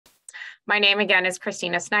My name again is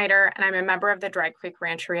Christina Snyder, and I'm a member of the Dry Creek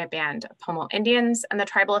Rancheria Band of Pomo Indians and the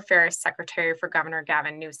Tribal Affairs Secretary for Governor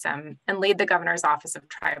Gavin Newsom, and lead the Governor's Office of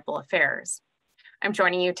Tribal Affairs. I'm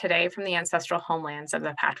joining you today from the ancestral homelands of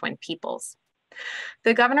the Patwin peoples.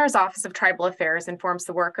 The Governor's Office of Tribal Affairs informs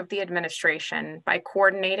the work of the administration by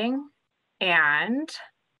coordinating and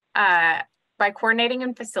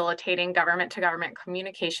facilitating government-to-government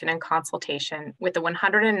communication and consultation with the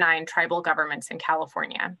 109 tribal governments in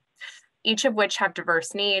California, each of which have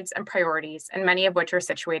diverse needs and priorities, and many of which are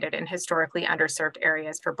situated in historically underserved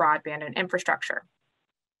areas for broadband and infrastructure.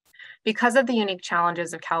 Because of the unique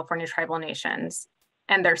challenges of California tribal nations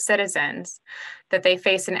and their citizens that they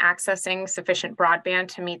face in accessing sufficient broadband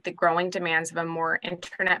to meet the growing demands of a more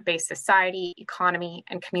internet-based society, economy,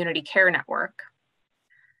 and community care network.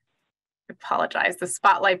 I apologize, the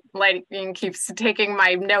spotlighting keeps taking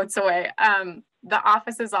my notes away. The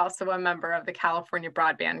office is also a member of the California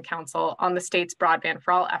Broadband Council on the state's Broadband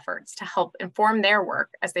for All efforts to help inform their work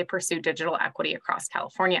as they pursue digital equity across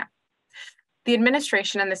California. The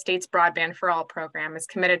administration and the state's Broadband for All program is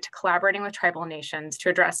committed to collaborating with tribal nations to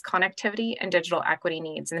address connectivity and digital equity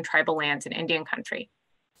needs in tribal lands and Indian country.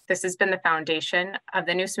 This has been the foundation of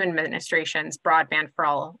the Newsom administration's Broadband for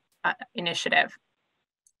All initiative.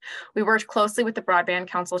 We worked closely with the Broadband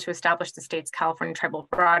Council to establish the state's California Tribal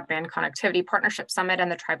Broadband Connectivity Partnership Summit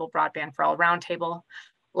and the Tribal Broadband for All Roundtable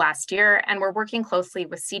last year, and we're working closely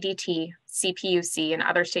with CDT, CPUC, and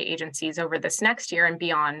other state agencies over this next year and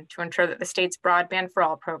beyond to ensure that the state's Broadband for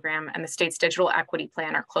All program and the state's digital equity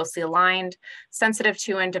plan are closely aligned, sensitive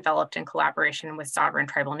to, and developed in collaboration with sovereign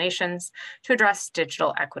tribal nations to address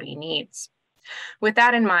digital equity needs. With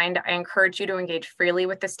that in mind, I encourage you to engage freely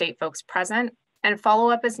with the state folks present and follow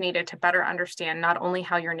up as needed to better understand not only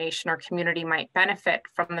how your nation or community might benefit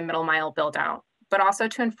from the middle mile build out, but also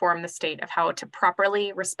to inform the state of how to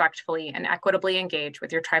properly, respectfully, and equitably engage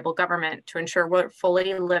with your tribal government to ensure we're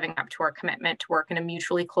fully living up to our commitment to work in a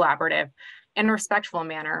mutually collaborative and respectful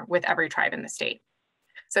manner with every tribe in the state.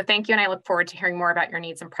 So thank you, and I look forward to hearing more about your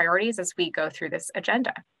needs and priorities as we go through this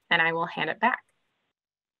agenda, and I will hand it back.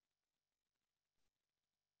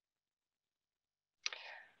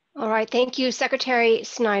 All right, thank you, Secretary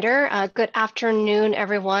Snyder. Good afternoon,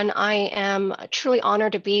 everyone. I am truly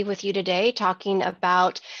honored to be with you today talking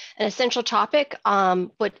about an essential topic,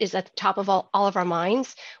 what is at the top of all of our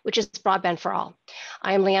minds, which is broadband for all.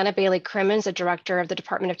 I am Leanna Bailey Crimmins, the Director of the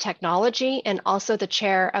Department of Technology and also the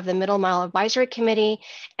Chair of the Middle Mile Advisory Committee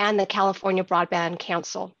and the California Broadband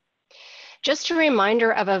Council. Just a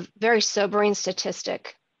reminder of a very sobering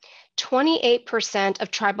statistic. 28% of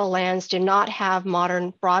tribal lands do not have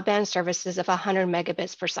modern broadband services of 100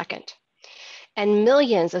 megabits per second. And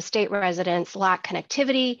millions of state residents lack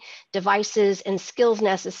connectivity, devices, and skills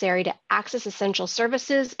necessary to access essential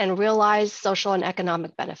services and realize social and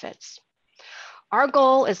economic benefits. Our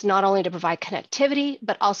goal is not only to provide connectivity,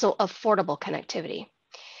 but also affordable connectivity.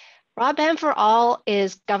 Broadband for All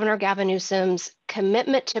is Governor Gavin Newsom's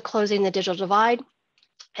commitment to closing the digital divide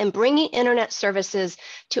and bringing internet services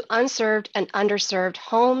to unserved and underserved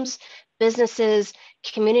homes, businesses,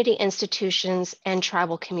 community institutions, and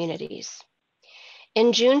tribal communities.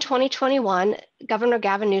 In June 2021, Governor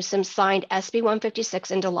Gavin Newsom signed SB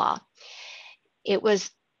 156 into law. It was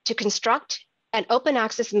to construct an open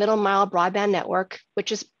access middle mile broadband network,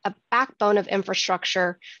 which is a backbone of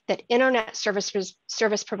infrastructure that internet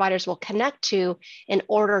service providers will connect to in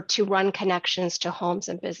order to run connections to homes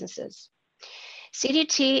and businesses.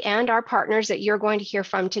 CDT and our partners that you're going to hear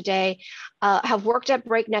from today have worked at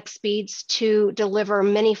breakneck speeds to deliver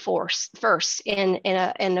many firsts in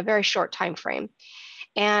a very short time frame.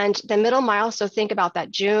 And the middle mile, so think about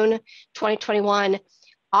that, June 2021,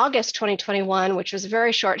 August 2021, which was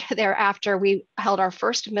very short thereafter, we held our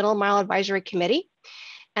first middle mile advisory committee.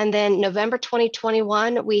 And then November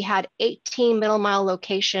 2021, we had 18 middle mile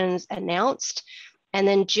locations announced. And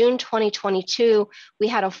then June 2022, we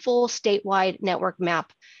had a full statewide network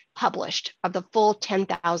map published of the full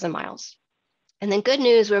 10,000 miles. And then good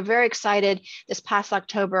news, we're very excited. This past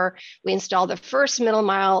October, we installed the first middle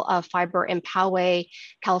mile of fiber in Poway,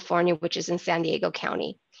 California, which is in San Diego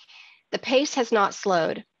County. The pace has not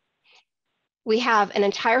slowed. We have an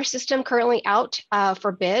entire system currently out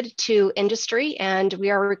for bid to industry, and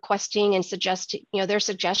we are requesting and suggesting, their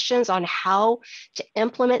suggestions on how to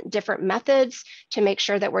implement different methods to make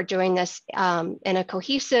sure that we're doing this in a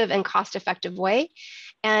cohesive and cost-effective way.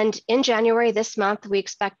 And in January this month, we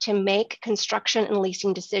expect to make construction and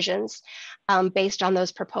leasing decisions based on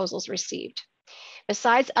those proposals received.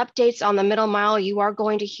 Besides updates on the middle mile, you are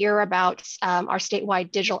going to hear about our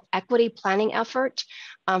statewide digital equity planning effort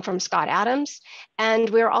from Scott Adams. And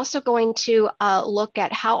we're also going to look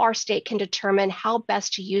at how our state can determine how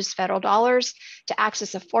best to use federal dollars to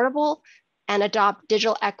access affordable and adopt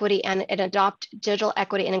digital equity and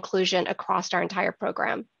inclusion across our entire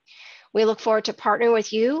program. We look forward to partnering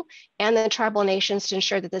with you and the tribal nations to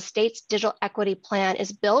ensure that the state's digital equity plan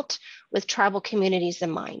is built with tribal communities in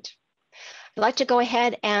mind. I'd like to go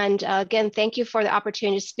ahead and again, thank you for the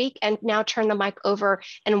opportunity to speak, and now turn the mic over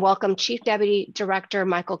and welcome Chief Deputy Director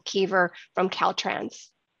Michael Keever from Caltrans.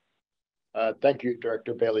 Thank you,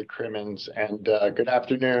 Director Bailey Crimmins, and good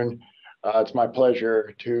afternoon. It's my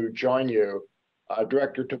pleasure to join you.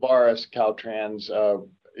 Director Tavares, Caltrans,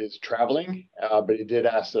 is traveling, but he did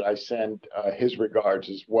ask that I send his regards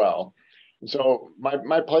as well. And so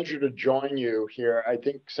my pleasure to join you here. I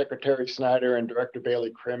think Secretary Snyder and Director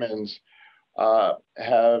Bailey Crimmins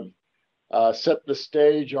have set the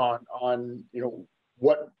stage on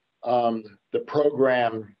what the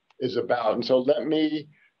program is about. And so let me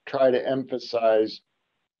try to emphasize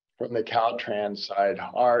from the Caltrans side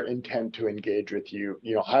our intent to engage with you.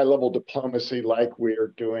 High-level diplomacy like we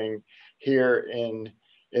are doing here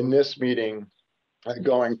in this meeting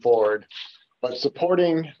going forward, but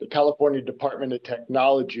supporting the California Department of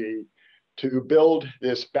Technology to build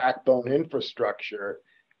this backbone infrastructure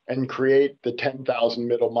and create the 10,000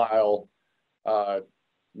 middle mile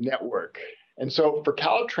network. And so for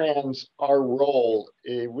Caltrans, our role,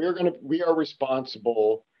 we are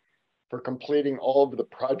responsible for completing all of the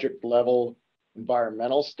project level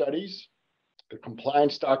environmental studies, the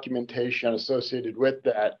compliance documentation associated with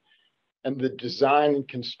that, and the design and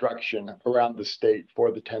construction around the state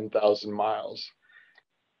for the 10,000 miles.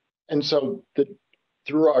 And so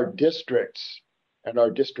through our districts and our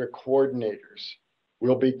district coordinators,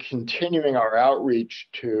 we'll be continuing our outreach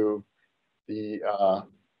to the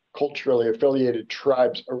culturally affiliated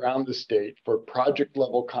tribes around the state for project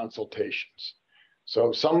level consultations.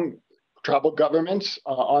 So some tribal governments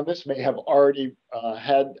on this may have already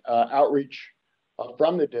had outreach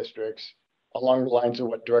from the districts along the lines of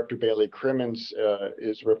what Director Bailey Crimmins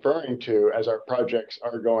is referring to as our projects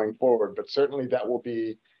are going forward. But certainly that will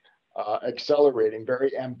be accelerating,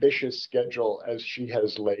 very ambitious schedule as she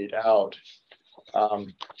has laid out.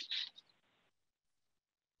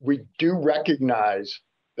 We do recognize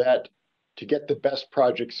that to get the best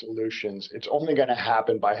project solutions, it's only going to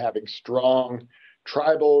happen by having strong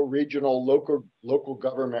tribal, regional, local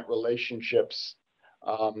government relationships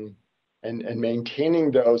and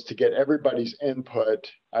maintaining those to get everybody's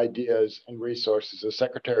input, ideas, and resources, as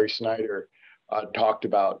Secretary Snyder talked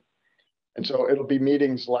about. And so it'll be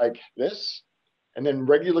meetings like this, and then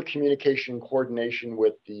regular communication coordination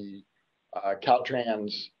with the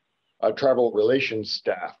Caltrans tribal relations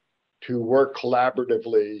staff to work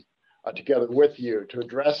collaboratively together with you to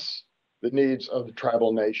address the needs of the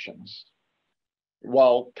tribal nations.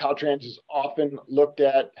 While Caltrans is often looked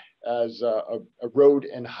at as a road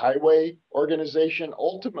and highway organization,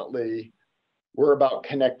 ultimately, we're about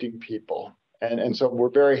connecting people. And so we're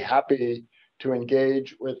very happy to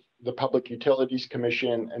engage with the Public Utilities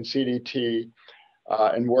Commission and CDT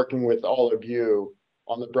and working with all of you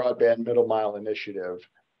on the Broadband Middle Mile Initiative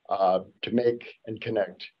to make and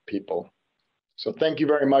connect people. So thank you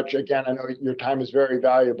very much. Again, I know your time is very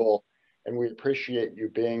valuable and we appreciate you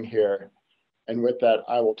being here. And with that,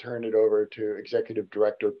 I will turn it over to Executive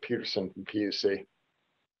Director Peterson from PUC.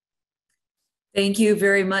 Thank you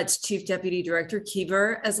very much, Chief Deputy Director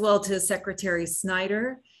Keever, as well to Secretary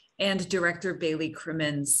Snyder and Director Bailey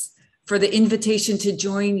Crimmins for the invitation to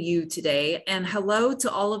join you today. And hello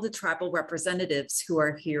to all of the tribal representatives who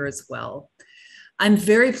are here as well. I'm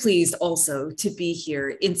very pleased also to be here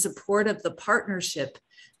in support of the partnership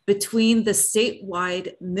between the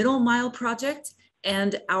statewide Middle Mile Project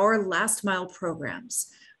and our Last Mile programs.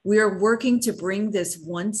 We are working to bring this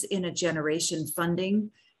once in a generation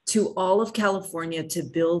funding to all of California to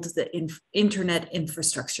build the internet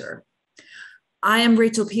infrastructure. I am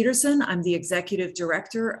Rachel Peterson. I'm the Executive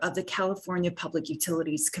Director of the California Public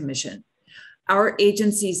Utilities Commission. Our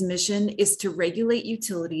agency's mission is to regulate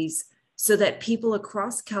utilities so that people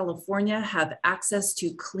across California have access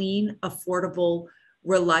to clean, affordable,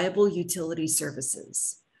 reliable utility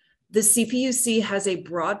services. The CPUC has a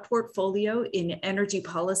broad portfolio in energy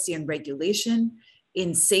policy and regulation,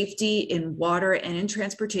 in safety, in water, and in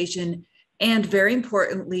transportation. And very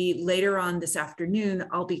importantly, later on this afternoon,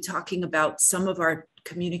 I'll be talking about some of our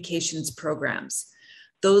communications programs.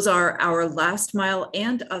 Those are our Last Mile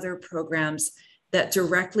and other programs that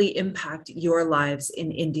directly impact your lives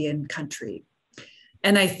in Indian country.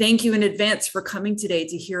 And I thank you in advance for coming today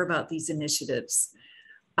to hear about these initiatives.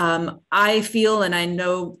 I feel, and I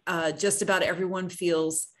know just about everyone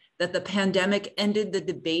feels, that the pandemic ended the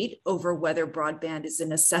debate over whether broadband is a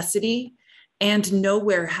necessity, and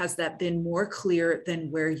nowhere has that been more clear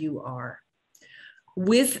than where you are.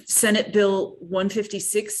 With Senate Bill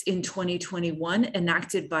 156 in 2021,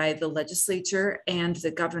 enacted by the legislature and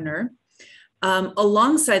the governor,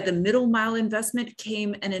 alongside the middle mile investment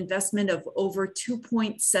came an investment of over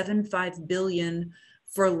 $2.75 billion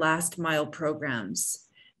for last mile programs.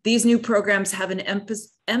 These new programs have an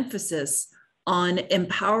emphasis on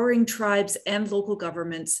empowering tribes and local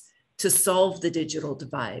governments to solve the digital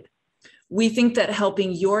divide. We think that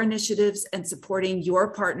helping your initiatives and supporting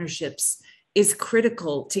your partnerships is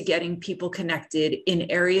critical to getting people connected in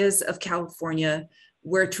areas of California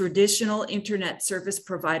where traditional internet service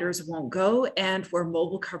providers won't go and where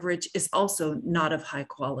mobile coverage is also not of high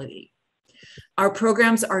quality. Our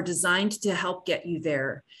programs are designed to help get you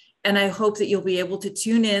there, and I hope that you'll be able to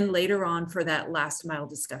tune in later on for that last mile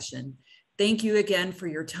discussion. Thank you again for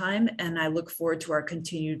your time, and I look forward to our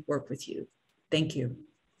continued work with you. Thank you.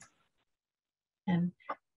 And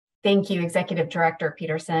thank you, Executive Director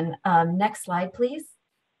Peterson. Next slide, please.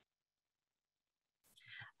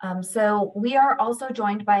 So we are also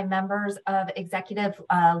joined by members of executive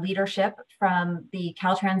leadership from the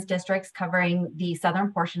Caltrans districts covering the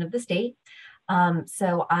southern portion of the state.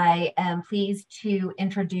 So I am pleased to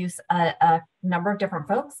introduce a number of different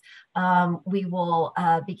folks. We will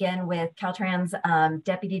begin with Caltrans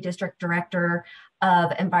Deputy District Director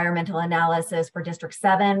of Environmental Analysis for District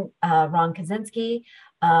 7, Ron Kaczynski.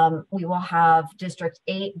 We will have District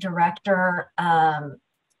 8 Director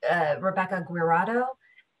Rebecca Guirado,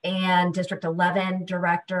 and District 11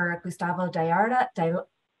 Director Gustavo Dallarda.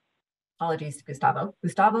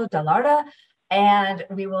 And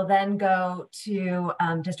we will then go to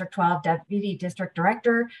District 12 Deputy District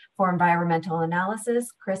Director for Environmental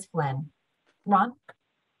Analysis, Chris Flynn. Ron?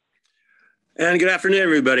 And good afternoon,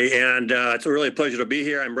 everybody. And it's a really pleasure to be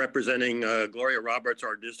here. I'm representing Gloria Roberts,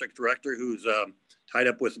 our District Director, who's tied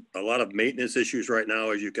up with a lot of maintenance issues right now,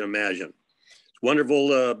 as you can imagine. It's wonderful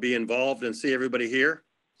to be involved and see everybody here.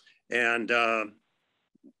 And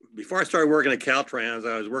before I started working at Caltrans,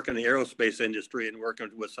 I was working in the aerospace industry and working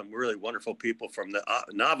with some really wonderful people from the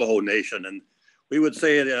Navajo Nation. And we would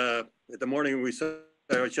say it at the morning we said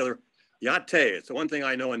to each other, Yate. It's the one thing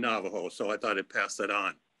I know in Navajo, so I thought I'd pass that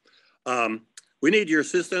on. We need your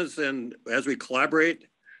assistance, and as we collaborate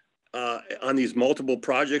on these multiple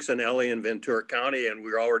projects in LA and Ventura County, and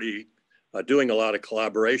we're already doing a lot of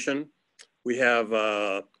collaboration. We have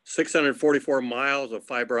 644 miles of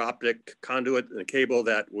fiber optic conduit and cable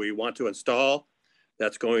that we want to install.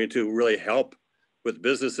 That's going to really help with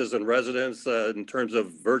businesses and residents in terms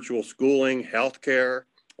of virtual schooling, healthcare,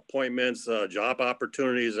 appointments, job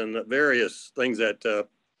opportunities, and the various things that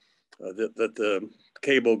that the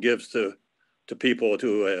cable gives to people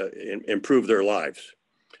to improve their lives.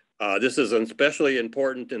 This is especially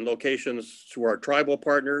important in locations to our tribal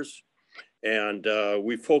partners. And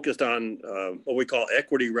we focused on what we call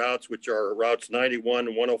equity routes, which are routes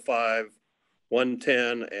 91, 105,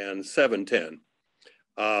 110, and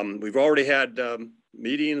 710. We've already had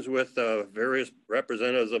meetings with various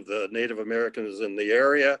representatives of the Native Americans in the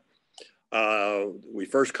area. We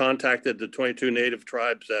first contacted the 22 Native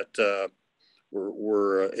tribes that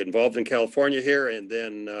were involved in California here, and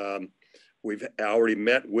then we've already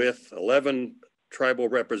met with 11 tribal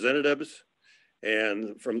representatives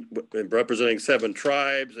and representing 7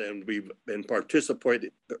 tribes, and we've been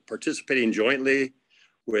participating jointly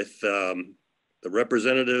with the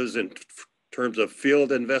representatives in terms of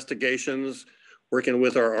field investigations, working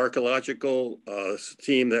with our archaeological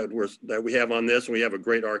team that we have on this, and we have a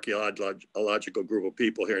great archaeological group of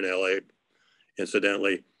people here in LA,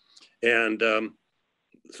 incidentally. And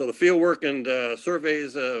so the field work and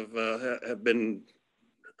surveys have been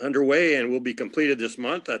underway and will be completed this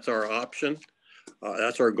month. That's our option.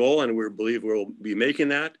 That's our goal, and we believe we'll be making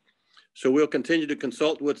that. So we'll continue to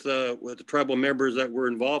consult with the tribal members that we're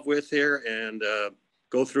involved with here and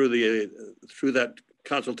go through that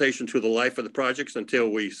consultation to the life of the projects until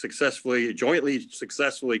we jointly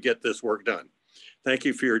successfully get this work done. Thank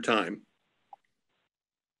you for your time.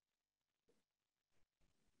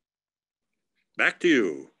 Back to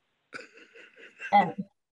you.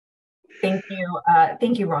 Thank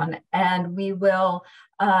you, Ron. And we will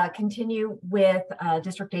continue with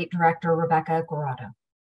District 8 Director Rebecca Guirado.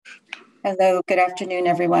 Hello, good afternoon,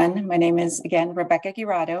 everyone. My name is, again, Rebecca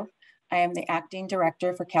Guirado. I am the Acting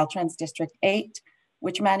Director for Caltrans District 8,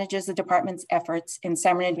 which manages the department's efforts in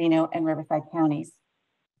San Bernardino and Riverside counties.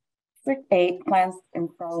 District 8 plans to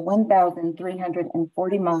install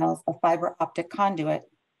 1,340 miles of fiber optic conduit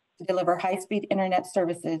to deliver high-speed internet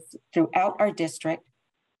services throughout our district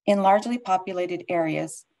in largely populated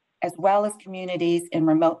areas, as well as communities in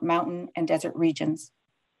remote mountain and desert regions,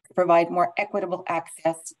 to provide more equitable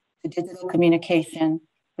access to digital communication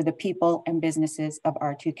for the people and businesses of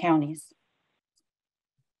our two counties.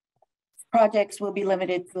 Projects will be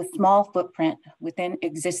limited to a small footprint within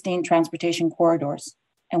existing transportation corridors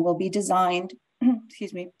and will be designed,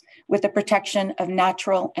 excuse me, with the protection of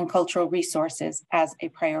natural and cultural resources as a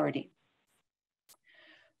priority.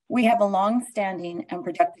 We have a long-standing and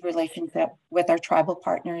productive relationship with our tribal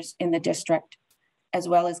partners in the district, as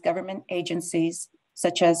well as government agencies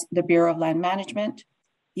such as the Bureau of Land Management,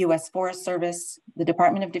 U.S. Forest Service, the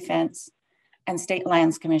Department of Defense, and State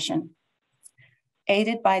Lands Commission.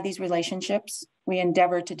 Aided by these relationships, we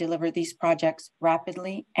endeavor to deliver these projects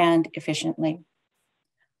rapidly and efficiently.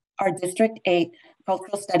 Our District 8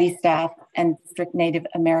 Cultural Studies staff and District Native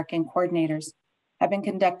American coordinators have been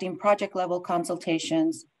conducting project-level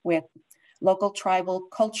consultations with local tribal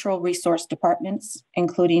cultural resource departments,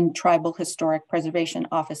 including tribal historic preservation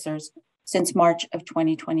officers, since March of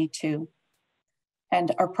 2022.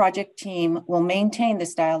 And our project team will maintain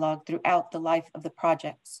this dialogue throughout the life of the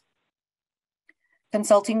projects,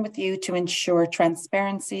 consulting with you to ensure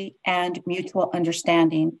transparency and mutual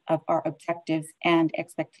understanding of our objectives and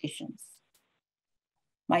expectations.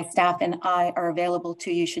 My staff and I are available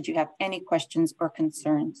to you should you have any questions or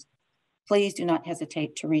concerns. Please do not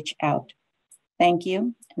hesitate to reach out. Thank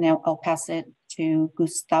you. Now I'll pass it to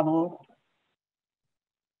Gustavo,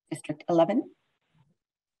 District 11.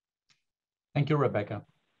 Thank you, Rebecca.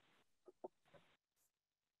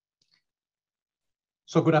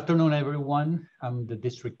 So good afternoon, everyone. I'm the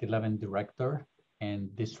District 11 Director,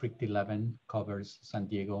 and District 11 covers San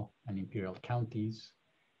Diego and Imperial counties.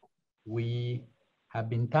 We have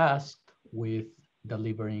been tasked with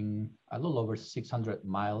delivering a little over 600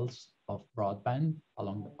 miles of broadband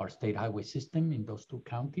along our state highway system in those two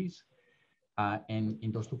counties. And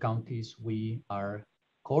in those two counties, we are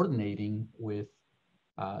coordinating with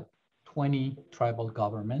 20 tribal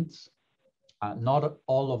governments. Not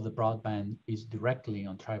all of the broadband is directly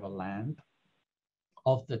on tribal land.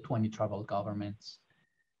 Of the 20 tribal governments,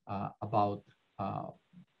 about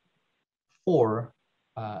 4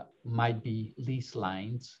 might be lease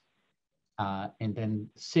lines, and then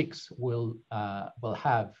 6 will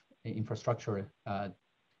have infrastructure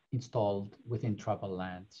installed within tribal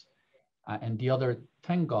lands. And the other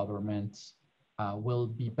 10 governments will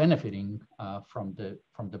be benefiting from the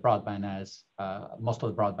broadband, as most of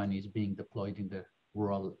the broadband is being deployed in the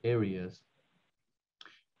rural areas.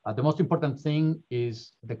 The most important thing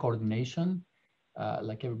is the coordination.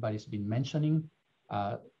 Like everybody's been mentioning,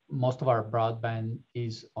 most of our broadband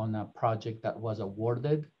is on a project that was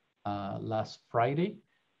awarded last Friday.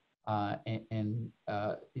 And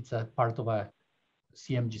it's a part of a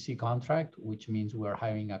CMGC contract, which means we're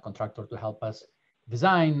hiring a contractor to help us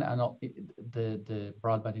design the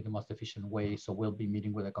broadband in the most efficient way. So we'll be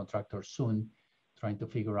meeting with a contractor soon, trying to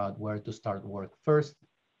figure out where to start work first.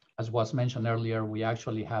 As was mentioned earlier, we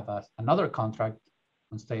actually have another contract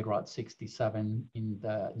on State Route 67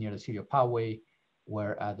 near the city of Poway,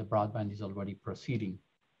 where the broadband is already proceeding.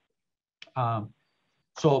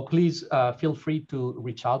 So please feel free to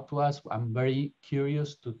reach out to us. I'm very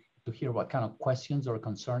curious to hear what kind of questions or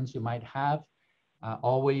concerns you might have.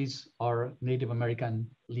 Always our Native American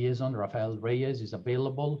liaison, Rafael Reyes, is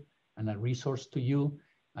available and a resource to you.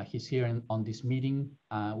 He's here on this meeting.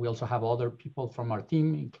 We also have other people from our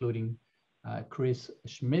team, including Chris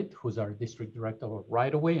Schmidt, who's our district director of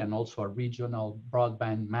Right Away and also our regional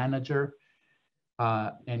broadband manager.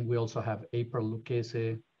 And we also have April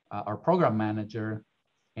Lucchese, our program manager,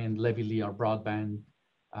 and Levi Lee, our broadband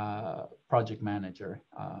project manager.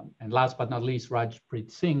 And last but not least, Rajpreet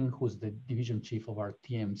Singh, who's the division chief of our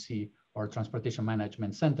TMC, or Transportation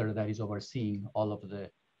Management Center, that is overseeing all of the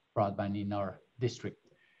broadband in our district.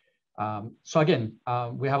 So again,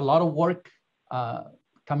 we have a lot of work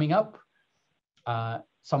coming up,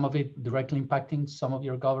 some of it directly impacting some of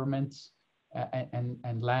your governments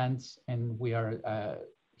and lands, and we are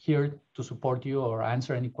here to support you or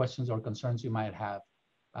answer any questions or concerns you might have.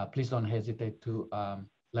 Please don't hesitate to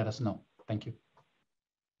let us know. Thank you.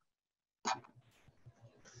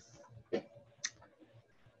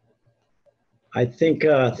 I think,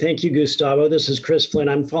 thank you, Gustavo. This is Chris Flynn.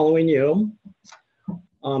 I'm following you.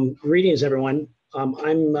 Greetings, everyone.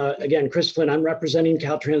 I'm, again, Chris Flynn. I'm representing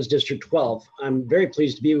Caltrans District 12. I'm very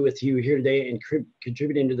pleased to be with you here today and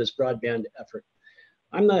contributing to this broadband effort.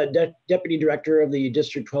 I'm the Deputy Director of the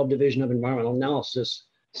District 12 Division of Environmental Analysis,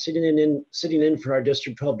 sitting in for our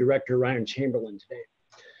District 12 Director, Ryan Chamberlain, today.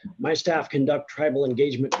 My staff conduct tribal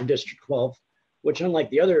engagement for District 12, which, unlike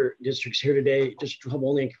the other districts here today, District 12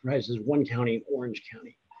 only comprises one county, Orange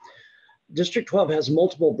County. District 12 has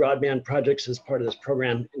multiple broadband projects as part of this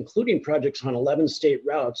program, including projects on 11 state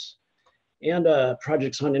routes and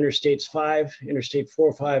projects on Interstates 5, Interstate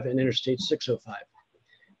 405, and Interstate 605.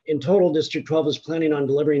 In total, District 12 is planning on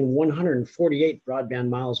delivering 148 broadband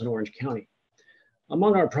miles in Orange County.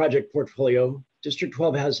 Among our project portfolio, District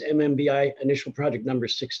 12 has MMBI initial project number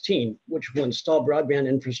 16, which will install broadband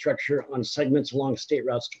infrastructure on segments along state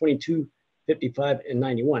routes 22, 55, and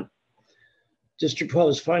 91. District 12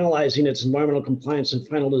 is finalizing its environmental compliance and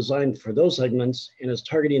final design for those segments and is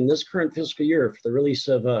targeting this current fiscal year for the release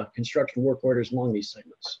of construction work orders along these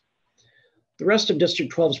segments. The rest of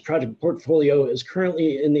District 12's project portfolio is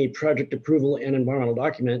currently in the project approval and environmental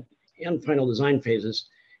document and final design phases,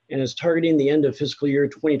 and is targeting the end of fiscal year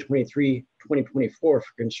 2023-2024 for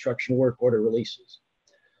construction work order releases.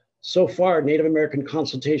 So far, Native American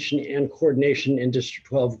consultation and coordination in District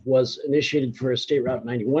 12 was initiated for a State Route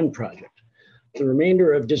 91 project. The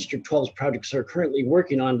remainder of District 12's projects are currently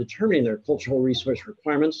working on determining their cultural resource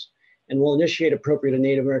requirements and will initiate appropriate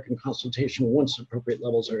Native American consultation once appropriate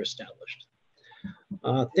levels are established.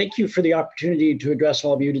 Thank you for the opportunity to address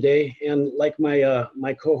all of you today. And like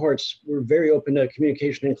my cohorts, we're very open to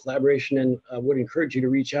communication and collaboration, and would encourage you to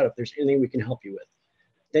reach out if there's anything we can help you with.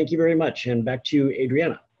 Thank you very much. And back to you,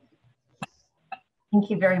 Adriana. Thank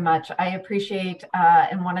you very much. I appreciate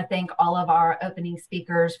and want to thank all of our opening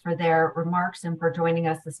speakers for their remarks and for joining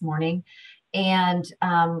us this morning. And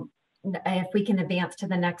if we can advance to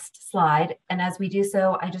the next slide. And as we do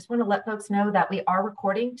so, I just want to let folks know that we are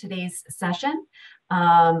recording today's session.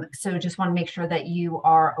 So just want to make sure that you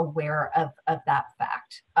are aware of that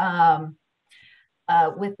fact.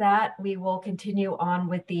 With that, we will continue on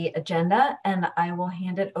with the agenda, and I will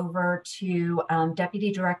hand it over to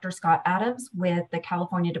Deputy Director Scott Adams with the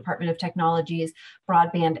California Department of Technology's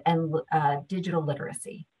Broadband and Digital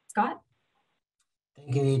Literacy. Scott?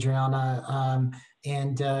 Thank you, Adriana.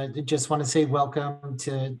 Just want to say welcome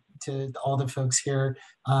to all the folks here.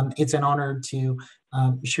 It's an honor to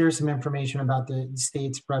share some information about the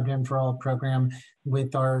state's Broadband for All program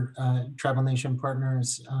with our Tribal Nation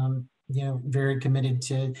partners. Very committed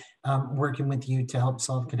to working with you to help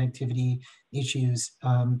solve connectivity issues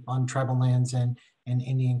on tribal lands and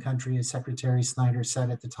Indian country, as Secretary Snyder said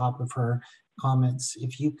at the top of her comments.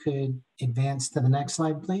 If you could advance to the next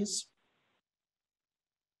slide, please.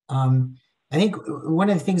 I think one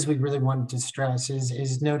of the things we really wanted to stress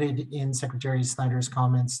is noted in Secretary Snyder's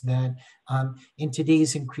comments that in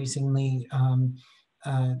today's increasingly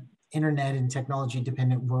internet and technology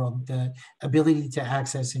dependent world, the ability to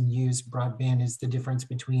access and use broadband is the difference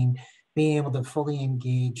between being able to fully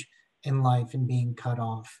engage in life and being cut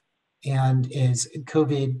off. And as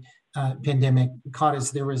COVID pandemic caught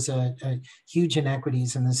us, there was a huge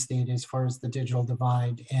inequities in the state as far as the digital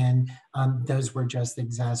divide, and those were just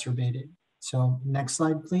exacerbated. So next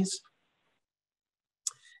slide, please.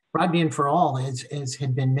 Broadband for All, as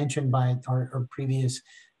had been mentioned by our previous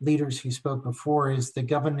leaders who spoke before, is the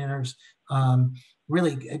governor's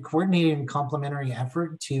really a coordinated and complementary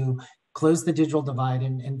effort to close the digital divide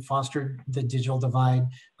and foster the digital divide,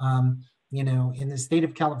 in the state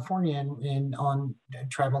of California and on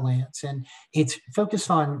tribal lands. And it's focused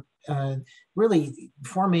on really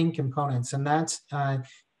four main components, and that's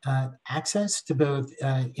access to both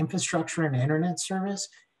infrastructure and internet service,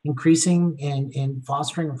 increasing and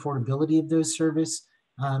fostering affordability of those service,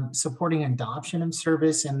 supporting adoption of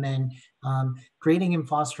service, and then creating and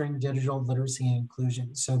fostering digital literacy and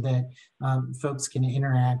inclusion so that folks can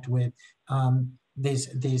interact with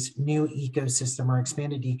this new ecosystem or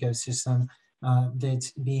expanded ecosystem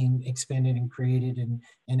that's being expanded and created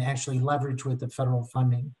and actually leveraged with the federal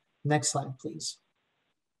funding. Next slide, please.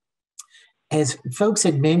 As folks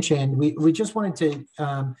had mentioned, we just wanted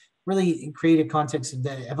to really create a context of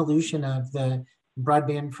the evolution of the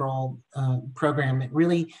Broadband for All program. It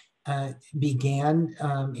really began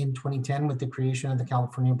in 2010 with the creation of the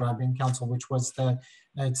California Broadband Council, which was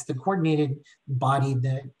it's the coordinated body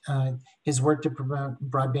that has worked to promote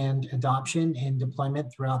broadband adoption and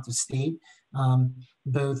deployment throughout the state.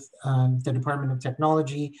 Both the Department of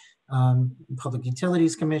Technology, Public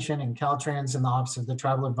Utilities Commission, and Caltrans, and the Office of the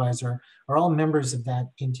Tribal Advisor are all members of that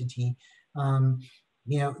entity.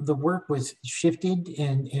 The work was shifted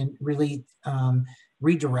and really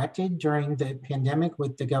redirected during the pandemic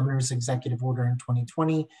with the governor's executive order in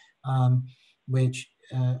 2020, which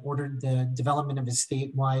ordered the development of a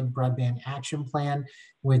statewide broadband action plan,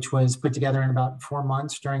 which was put together in about 4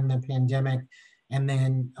 months during the pandemic. And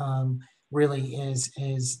then really, as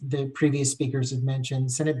the previous speakers have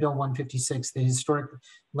mentioned, Senate Bill 156, the historic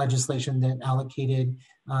legislation that allocated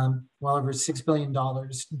well over $6 billion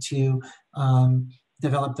to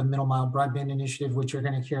develop the Middle Mile Broadband Initiative, which you're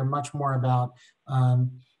going to hear much more about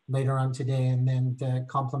later on today, and then the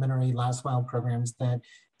complementary last mile programs that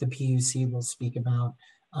the PUC will speak about.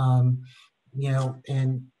 You know,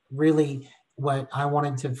 and really what I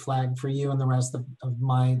wanted to flag for you and the rest of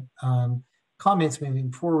my comments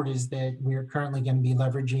moving forward is that we are currently going to be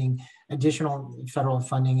leveraging additional federal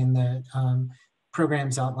funding in the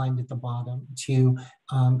programs outlined at the bottom to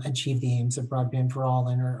achieve the aims of Broadband for All,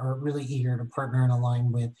 and are really eager to partner and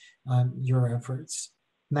align with your efforts.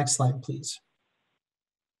 Next slide, please.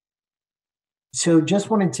 So just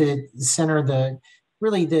wanted to center the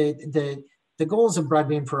goals of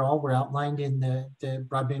Broadband for All were outlined in the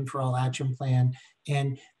Broadband for All action plan.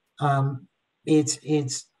 And it's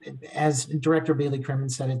as Director Bailey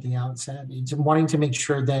Crimmins said at the outset, it's wanting to make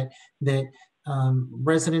sure that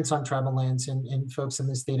residents on tribal lands and folks in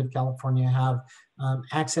the state of California have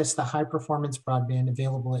access to high performance broadband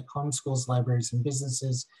available at home, schools, libraries, and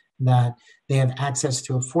businesses, that they have access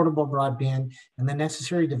to affordable broadband and the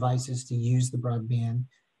necessary devices to use the broadband.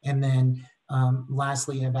 And then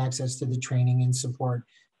lastly, have access to the training and support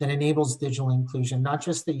that enables digital inclusion, not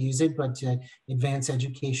just to use it, but to advance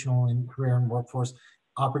educational and career and workforce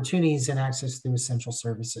opportunities and access to essential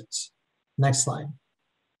services. Next slide.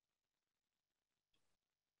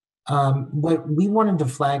 What we wanted to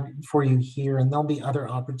flag for you here, and there'll be other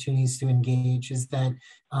opportunities to engage, is that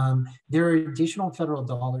there are additional federal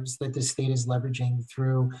dollars that the state is leveraging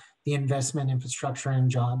through the Investment, Infrastructure, and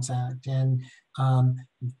Jobs Act. And,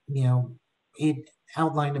 you know, it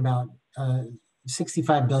outlined about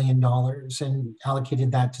 $65 billion and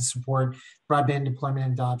allocated that to support broadband deployment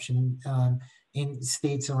and adoption in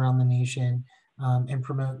states around the nation and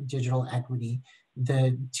promote digital equity.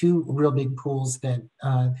 The two real big pools that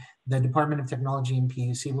the Department of Technology and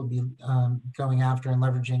PUC will be going after and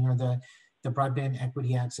leveraging are the Broadband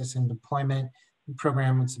Equity Access and Deployment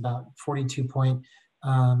Program. It's about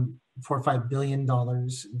 $42.45 billion.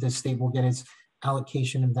 The state will get its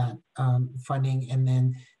allocation of that funding, and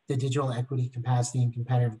then the Digital Equity Capacity and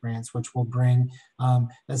Competitive Grants, which will bring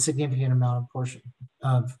a significant amount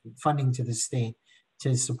of funding to the state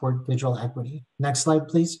to support digital equity. Next slide,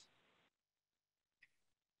 please.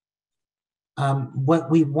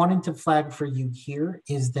 What we wanted to flag for you here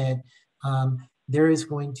is that there is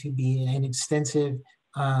going to be an extensive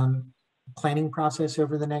planning process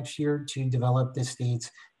over the next year to develop the state's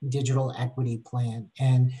digital equity plan.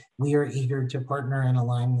 And we are eager to partner and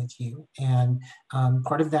align with you. And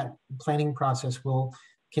part of that planning process will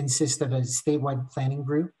consist of a statewide planning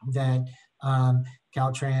group that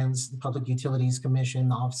Caltrans, the Public Utilities Commission,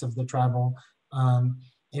 the Office of the Tribal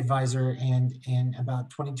Advisor, and about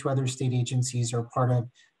 22 other state agencies are part of.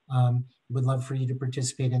 Would love for you to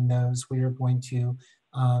participate in those. We are going to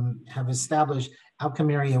have established outcome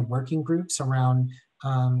area working groups around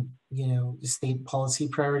you know, state policy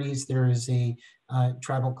priorities. There is a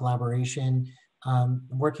tribal collaboration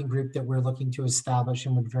working group that we're looking to establish,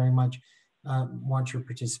 and would very much want your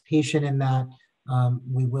participation in that.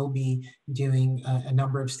 We will be doing a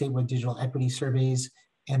number of statewide digital equity surveys,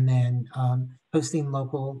 and then hosting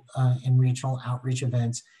local and regional outreach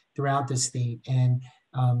events throughout the state, and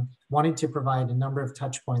wanted to provide a number of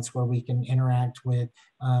touch points where we can interact with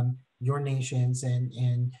your nations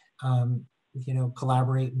and you know,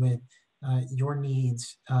 collaborate with your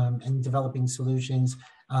needs and developing solutions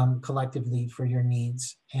collectively for your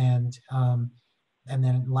needs. And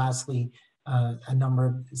then lastly, a number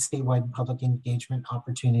of statewide public engagement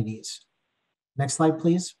opportunities. Next slide,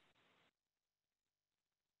 please.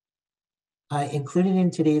 Included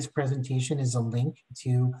in today's presentation is a link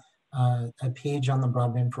to a page on the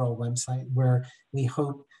Broadband for All website, where we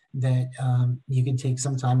hope that you can take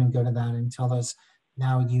some time and go to that and tell us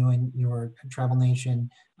how you and your tribal nation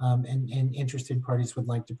and interested parties would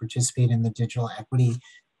like to participate in the digital equity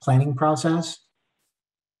planning process.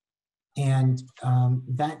 And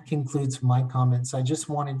that concludes my comments. I just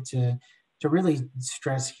wanted to really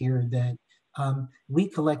stress here that we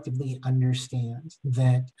collectively understand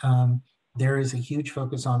that there is a huge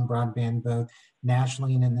focus on broadband, both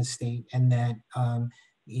nationally and in the state, and that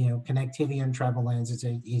you know, connectivity on tribal lands is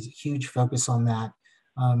a huge focus on that.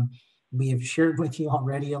 We have shared with you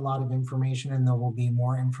already a lot of information, and there will be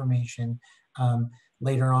more information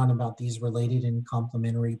later on about these related and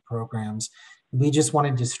complementary programs. We just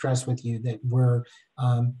wanted to stress with you that we're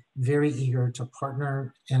very eager to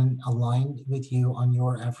partner and align with you on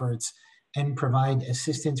your efforts and provide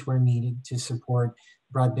assistance where needed to support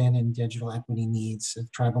broadband and digital equity needs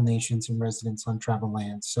of tribal nations and residents on tribal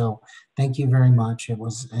lands. So thank you very much. It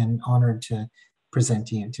was an honor to present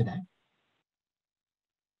to you today.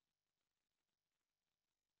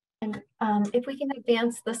 And if we can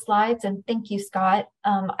advance the slides, and thank you, Scott.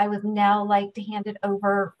 I would now like to hand it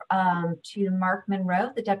over to Mark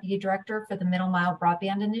Monroe, the Deputy Director for the Middle Mile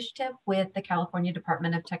Broadband Initiative with the California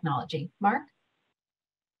Department of Technology. Mark?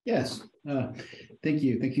 Yes, thank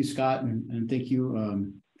you, Scott, and thank you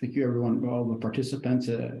everyone, all the participants.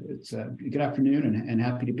 It's a good afternoon, and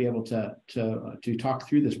happy to be able to talk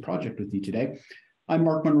through this project with you today. I'm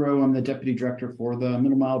Mark Monroe. I'm the Deputy Director for the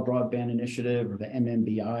Middle Mile Broadband Initiative, or the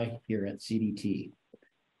MMBI, here at CDT.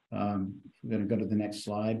 We're going to go to the next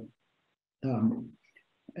slide.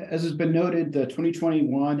 As has been noted, the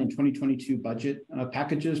 2021 and 2022 budget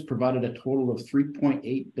packages provided a total of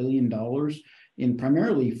 $3.8 billion in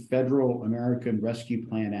primarily Federal American Rescue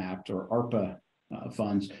Plan Act, or ARPA,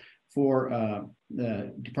 funds for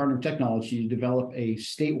the Department of Technology to develop a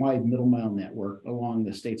statewide middle mile network along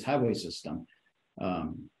the state's highway system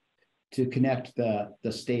to connect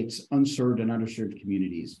the state's unserved and underserved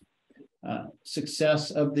communities.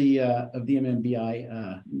 Success of the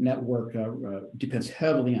MMBI network depends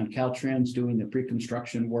heavily on Caltrans doing the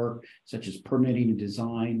pre-construction work, such as permitting and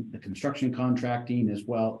design, the construction contracting, as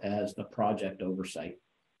well as the project oversight.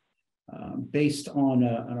 Based on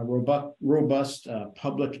a robust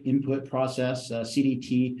public input process,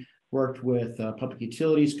 CDT worked with Public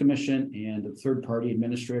Utilities Commission and the third-party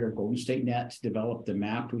administrator, Golden State Net, to develop the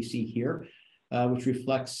map we see here, which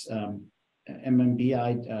reflects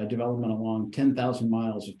MMBI development along 10,000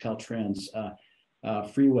 miles of Caltrans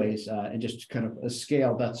freeways, and just kind of a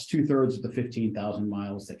scale, that's 2/3 of the 15,000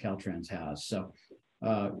 miles that Caltrans has. So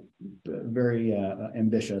very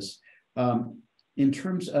ambitious. In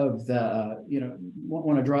terms of the,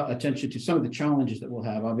 want to draw attention to some of the challenges that we'll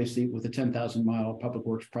have. Obviously, with the 10,000-mile public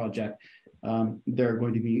works project, there are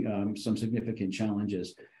going to be some significant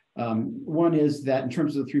challenges. One is that in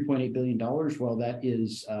terms of the $3.8 billion, well, that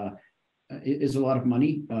is a lot of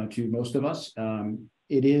money to most of us.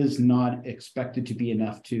 It is not expected to be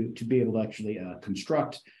enough to be able to actually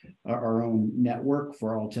construct our own network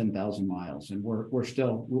for all 10,000 miles. And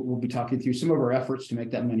we'll be talking through some of our efforts to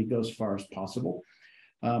make that money go as far as possible.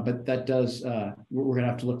 But that does, we're going to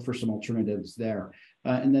have to look for some alternatives there.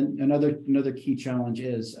 And then another key challenge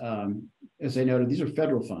is, as I noted, these are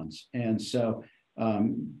federal funds. And so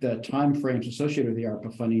the time frames associated with the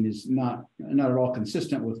ARPA funding is not at all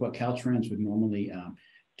consistent with what Caltrans would normally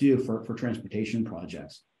do for transportation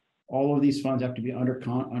projects. All of these funds have to be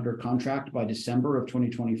under contract by December of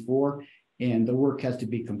 2024, and the work has to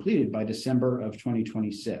be completed by December of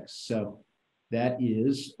 2026. So that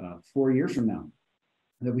is 4 years from now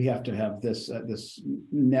that we have to have this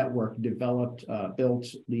network developed, built,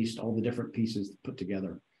 leased, all the different pieces put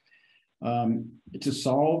together. To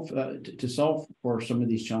solve for some of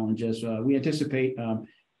these challenges, we anticipate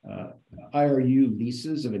IRU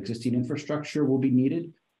leases of existing infrastructure will be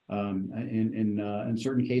needed in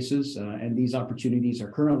certain cases, and these opportunities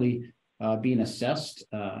are currently being assessed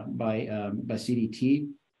by CDT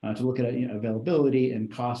to look at availability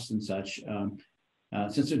and costs and such,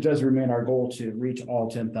 since it does remain our goal to reach all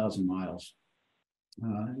 10,000 miles.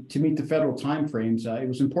 To meet the federal timeframes, it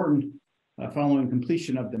was important following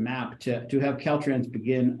completion of the map to have Caltrans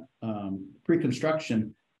begin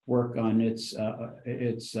pre-construction work on its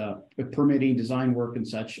permitting, design work and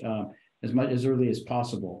such as early as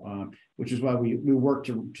possible, which is why we worked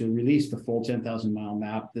to release the full 10,000-mile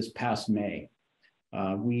map this past May.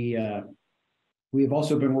 We have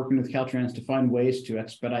also been working with Caltrans to find ways to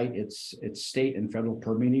expedite its state and federal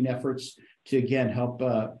permitting efforts to again help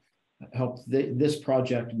this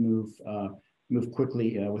project move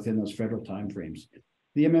quickly within those federal timeframes.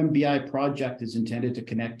 The MMBI project is intended to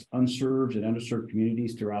connect unserved and underserved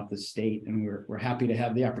communities throughout the state, and we're happy to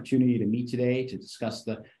have the opportunity to meet today to discuss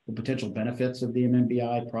the potential benefits of the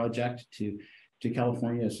MMBI project to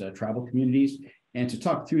California's tribal communities, and to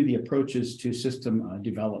talk through the approaches to system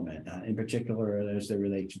development, in particular as they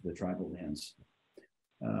relate to the tribal lands.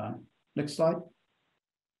 Next slide.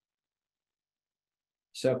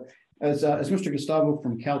 So, as Mr. Gustavo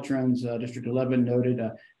from Caltrans District 11 noted,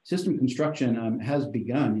 system construction has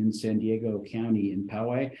begun in San Diego County in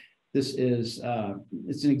Poway. This is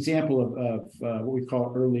it's an example of what we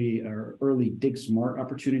call early dig smart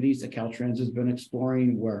opportunities that Caltrans has been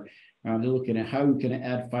exploring, where they're looking at how we can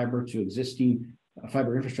add fiber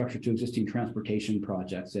infrastructure to existing transportation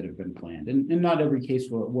projects that have been planned. And not every case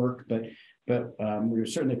will it work, but we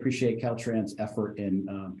certainly appreciate Caltrans' effort in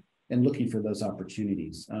and looking for those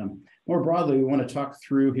opportunities. More broadly, we want to talk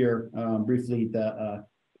through here briefly the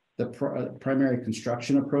primary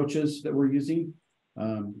construction approaches that we're using.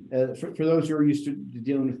 For those who are used to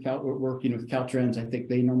dealing with working with Caltrans, I think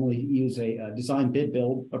they normally use a design bid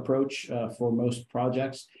build approach for most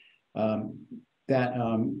projects. That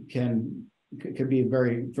could be a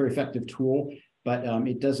very effective tool, but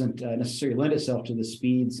it doesn't necessarily lend itself to the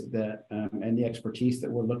speeds that and the expertise that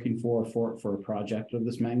we're looking for a project of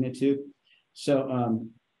this magnitude. So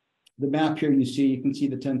the map here you can see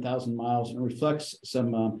the 10,000 miles, and it reflects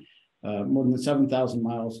some more than 7,000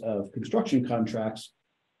 miles of construction contracts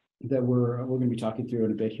that we're going to be talking through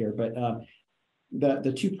in a bit here. But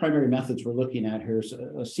the two primary methods we're looking at here is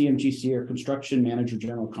a CMGC, or construction manager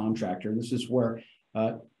general contractor. And this is where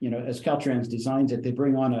as Caltrans designs it, they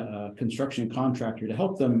bring on a construction contractor to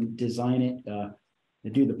help them design it, to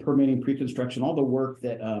do the permitting, pre-construction, all the work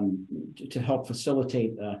that to help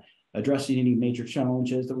facilitate addressing any major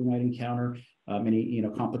challenges that we might encounter, any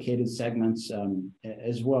complicated segments,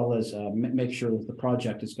 as well as make sure that the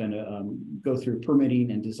project is going to go through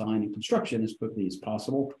permitting and design and construction as quickly as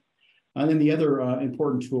possible. And then the other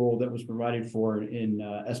important tool that was provided for in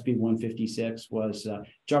SB 156 was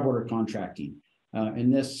job order contracting.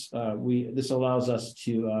 And this allows us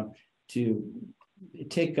to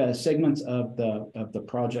take segments of the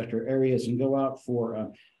project or areas and go out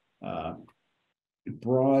for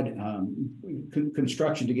broad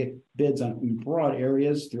construction to get bids on broad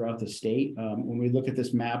areas throughout the state. When we look at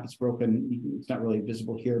this map, it's not really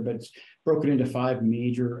visible here, but it's broken into 5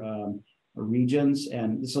 major regions.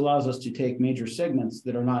 And this allows us to take major segments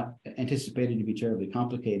that are not anticipated to be terribly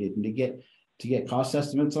complicated and to get cost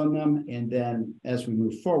estimates on them. And then as we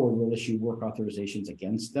move forward, we'll issue work authorizations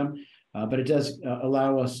against them. But it does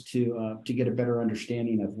allow us to get a better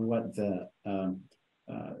understanding of what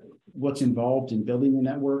what's involved in building the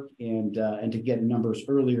network, and to get numbers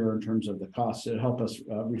earlier in terms of the costs to help us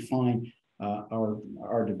refine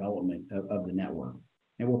our development of the network.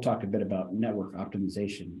 And we'll talk a bit about network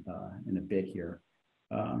optimization in a bit here.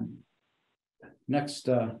 Next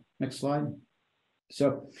slide.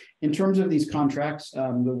 So in terms of these contracts,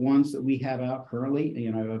 the ones that we have out currently,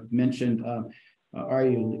 I've mentioned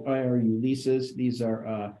IRU leases. These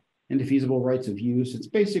are indefeasible rights of use. It's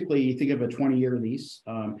basically, you think of a 20-year lease.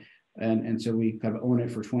 And so we kind of own it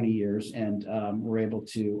for 20 years, and we're able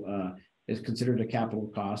to, it's considered a capital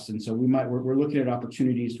cost. And so we're looking at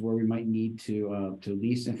opportunities where we might need to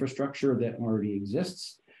lease infrastructure that already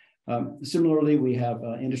exists. Similarly, we have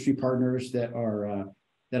industry partners that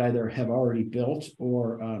either have already built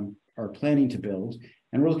or are planning to build.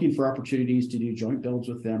 And we're looking for opportunities to do joint builds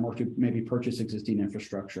with them, or to maybe purchase existing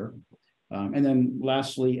infrastructure. And then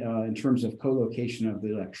lastly, in terms of co-location of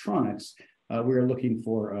the electronics, we are looking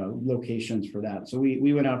for locations for that. So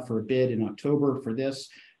we went out for a bid in October for this,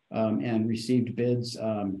 and received bids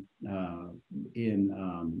at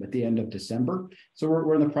the end of December. So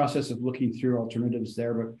we're in the process of looking through alternatives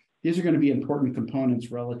there, but these are going to be important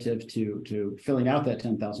components relative to filling out that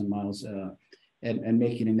 10,000 miles and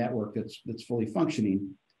making a network that's fully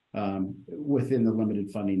functioning within the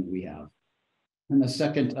limited funding that we have. And the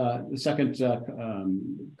second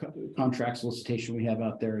contract solicitation we have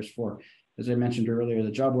out there is for, as I mentioned earlier,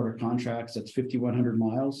 the job order contracts. That's 5,100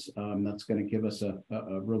 miles. That's going to give us a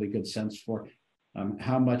really good sense for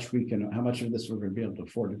how much of this we're going to be able to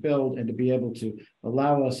afford to build, and to be able to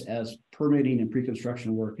allow us, as permitting and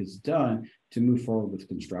pre-construction work is done, to move forward with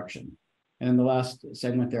construction. And the last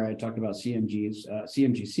segment there, I talked about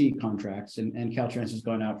CMGC contracts, and Caltrans has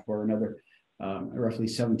gone out for another roughly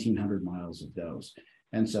 1,700 miles of those.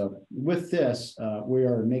 And so with this, we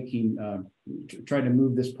are trying to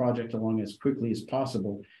move this project along as quickly as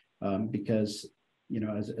possible, because,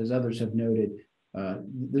 as others have noted,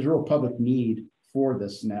 there's a real public need for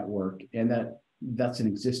this network, and that's an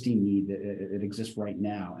existing need that it exists right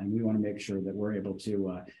now. And we want to make sure that we're able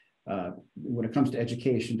to, when it comes to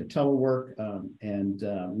education, to telework and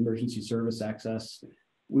emergency service access,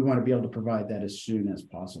 we want to be able to provide that as soon as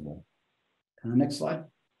possible. Next slide.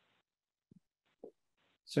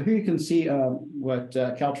 So here you can see what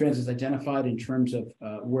Caltrans has identified in terms of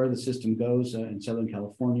where the system goes in Southern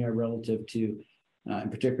California relative to, in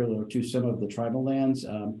particular, to some of the tribal lands.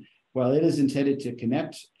 While it is intended to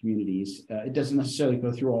connect communities, it doesn't necessarily go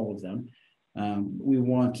through all of them. We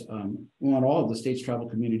want all of the state's tribal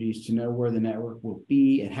communities to know where the network will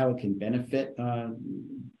be and how it can benefit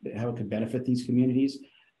these communities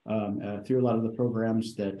through a lot of the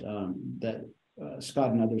programs that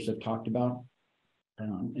Scott and others have talked about.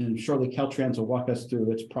 And shortly, Caltrans will walk us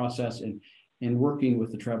through its process in working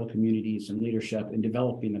with the tribal communities and leadership in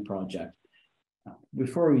developing the project.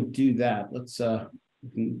 Before we do that, let's we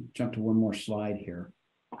can jump to one more slide here.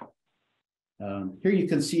 Here you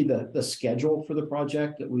can see the schedule for the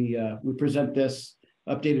project that we present this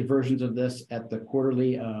updated versions of this at the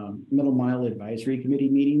quarterly Middle Mile Advisory Committee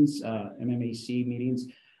meetings, MMAC meetings.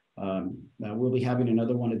 We'll be having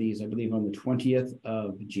another one of these, I believe, on the 20th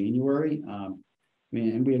of January.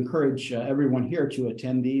 And we encourage everyone here to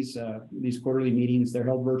attend these quarterly meetings. They're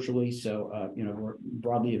held virtually, so we're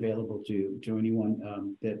broadly available to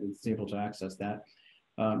anyone that is able to access that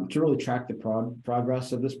to really track the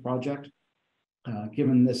progress of this project.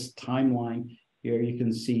 Given this timeline here, you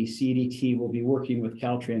can see CDT will be working with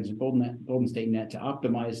Caltrans and Golden State Net to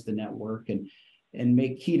optimize the network and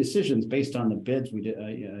make key decisions based on the bids we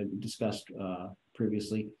discussed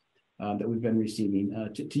previously that we've been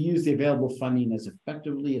receiving to use the available funding as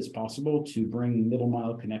effectively as possible to bring middle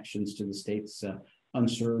mile connections to the state's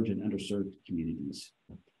unserved and underserved communities.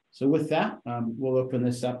 So with that, we'll open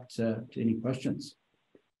this up to any questions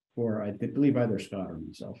for, I believe, either Scott or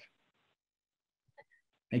myself.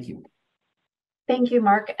 Thank you. Thank you,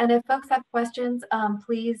 Mark. And if folks have questions,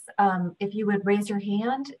 please, if you would raise your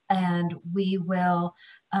hand and we will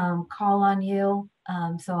call on you.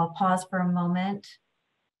 So I'll pause for a moment.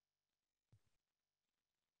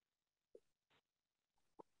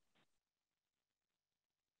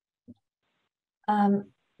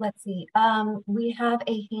 Let's see. We have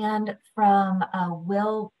a hand from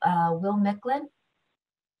Will Micklin.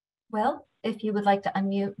 Will, if you would like to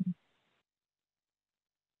unmute.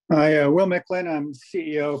 Hi, Will Micklin. I'm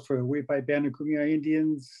CEO for Huipai Band of Kumeyaay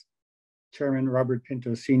Indians, Chairman Robert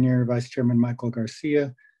Pinto Sr., Vice Chairman Michael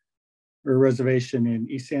Garcia. We're a reservation in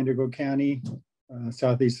East San Diego County,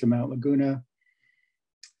 southeast of Mount Laguna,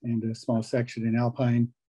 and a small section in Alpine.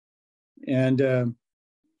 And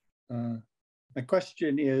my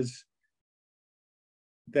question is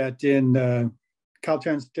that in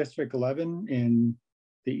Caltrans District 11 in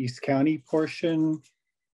the East County portion,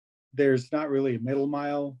 there's not really a middle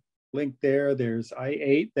mile link there. There's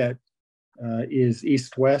I-8 that is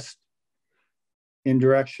east-west in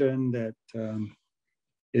direction that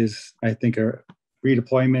is, I think, a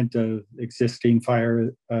redeployment of existing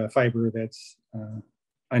fiber that's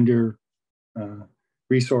under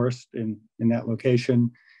resourced in that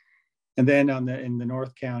location. And then in the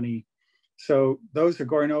North County, so those are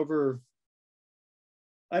going over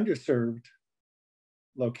underserved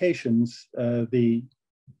locations.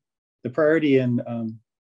 The priority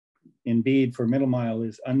in BEAD for middle mile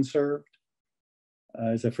is unserved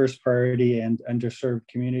as a first priority and underserved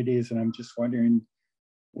communities. And I'm just wondering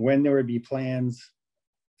when there would be plans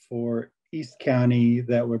for East County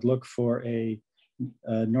that would look for a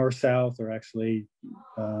north-south, or actually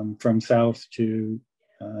from south to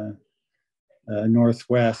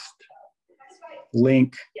northwest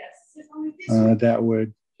link that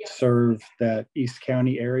would serve that East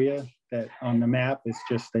County area that on the map is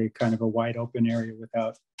just a kind of a wide open area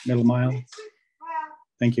without middle mile.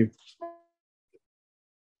 Thank you.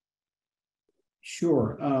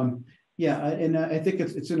 Sure. Yeah, and I think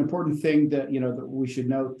it's an important thing that that we should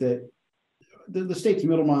note that the state's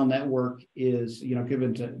middle mile network is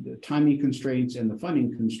given to the timing constraints and the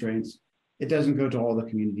funding constraints, it doesn't go to all the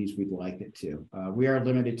communities we'd like it to. We are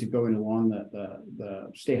limited to going along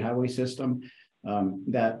the state highway system.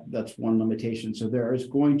 That's one limitation. So there is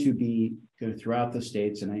going to be throughout the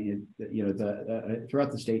states, and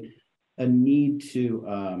throughout the state, a need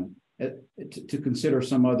to consider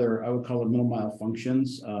some other, I would call it middle mile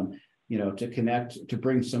functions. To connect, to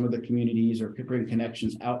bring some of the communities or bring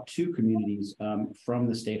connections out to communities from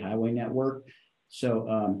the state highway network.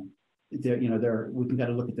 So we can kind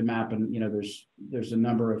of look at the map, and there's a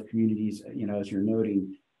number of communities, as you're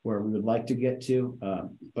noting, where we would like to get to,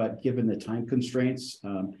 but given the time constraints,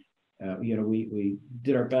 we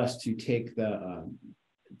did our best to take the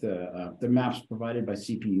maps provided by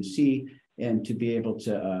CPUC and to be able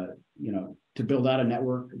to to build out a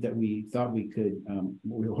network that we thought we could,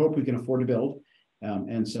 we hope we can afford to build,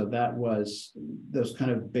 and so those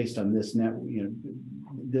kind of based on this net,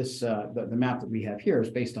 the map that we have here is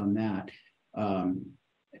based on that, and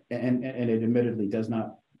it admittedly does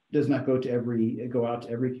not go out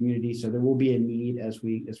to every community. So there will be a need as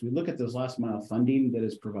we look at those last mile funding that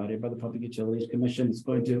is provided by the Public Utilities Commission. It's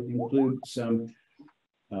going to include some.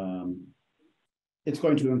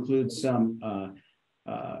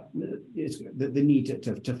 The need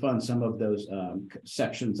to fund some of those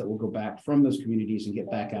sections that will go back from those communities and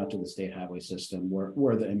get back out to the state highway system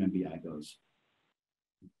where the MMBI goes.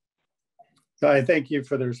 So I thank you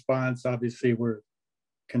for the response. Obviously, we're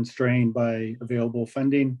constrained by available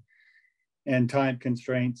funding and time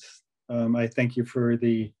constraints. I thank you for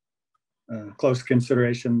the close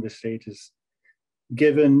consideration the state has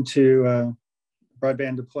given to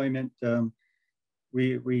broadband deployment.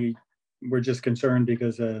 We're just concerned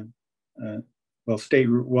because well, State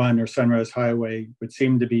Route 1 or Sunrise Highway would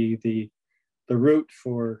seem to be the route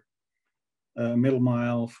for middle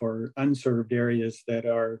mile for unserved areas that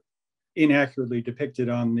are inaccurately depicted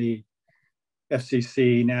on the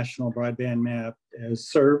FCC national broadband map as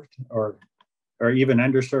served or even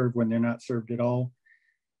underserved when they're not served at all.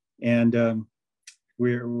 And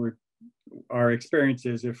our experience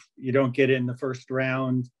is if you don't get in the first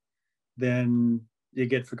round, then you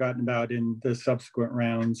get forgotten about in the subsequent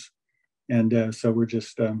rounds. And so we're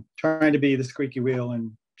just trying to be the squeaky wheel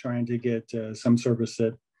and trying to get some service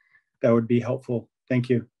that would be helpful. Thank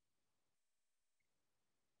you.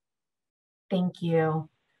 Thank you.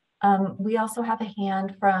 We also have a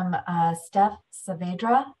hand from Steph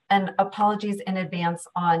Saavedra, and apologies in advance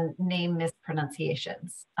on name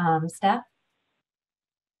mispronunciations. Steph?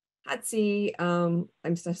 Hatsi,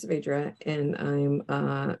 I'm Steph Saavedra, and I'm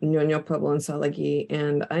Ñoño Pueblo and Salagi,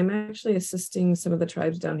 and I'm actually assisting some of the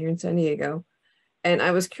tribes down here in San Diego. And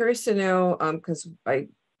I was curious to know, because I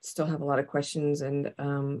still have a lot of questions, and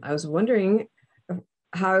I was wondering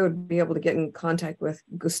how I would be able to get in contact with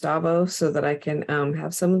Gustavo so that I can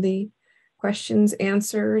have some of the questions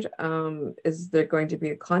answered. Is there going to be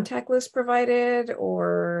a contact list provided,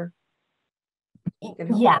 or?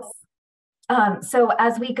 Yes. So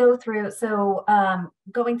as we go through,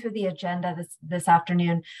 going through the agenda this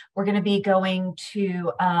afternoon, we're going to be going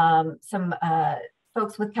to some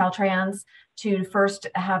folks with Caltrans to first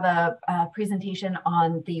have a presentation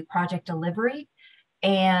on the project delivery.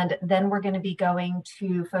 And then we're going to be going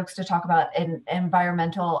to folks to talk about an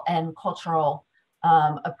environmental and cultural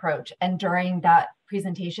approach. And during that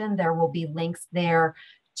presentation, there will be links there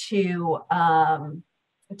to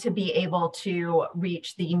be able to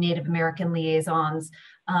reach the Native American liaisons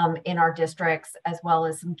in our districts, as well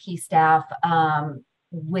as some key staff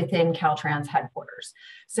within Caltrans headquarters.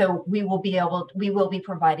 So we will be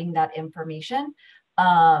providing that information.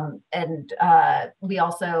 And we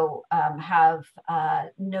also have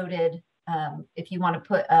noted, if you want to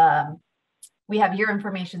put, we have your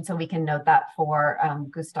information so we can note that for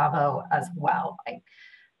Gustavo as well. I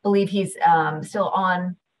believe he's still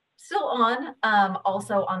on.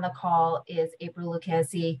 Also on the call is April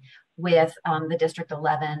Lucchesi with the District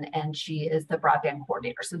 11, and she is the broadband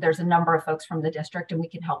coordinator. So there's a number of folks from the district, and we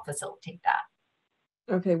can help facilitate that.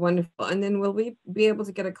 Okay, wonderful. And then will we be able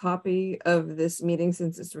to get a copy of this meeting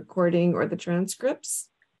since it's recording, or the transcripts?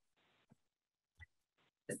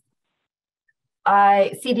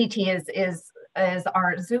 CDT is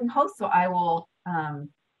our Zoom host, so I will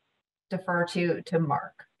defer to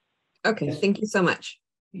Mark. Okay, thank you so much.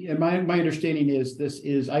 Yeah, my understanding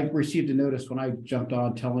is I received a notice when I jumped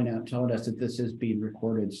on telling us that this is being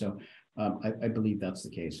recorded. So I believe that's the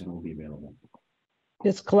case and will be available.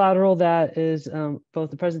 It's collateral that is both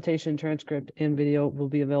the presentation, transcript, and video will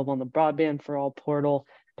be available on the Broadband for All portal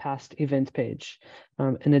past events page.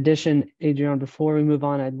 In addition, Adriana, before we move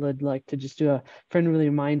on, I'd like to just do a friendly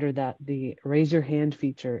reminder that the raise your hand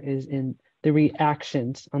feature is in the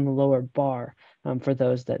reactions on the lower bar for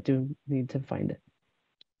those that do need to find it.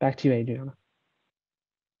 Back to you, Adriana.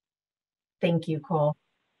 Thank you, Cole.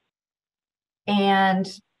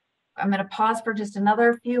 And I'm going to pause for just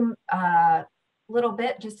another few little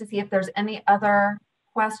bit just to see if there's any other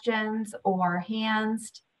questions or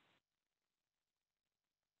hands.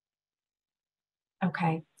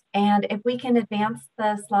 Okay, and if we can advance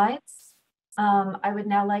the slides, I would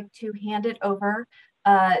now like to hand it over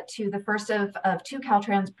to the first of two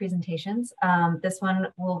Caltrans presentations. This one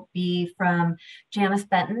will be from Janice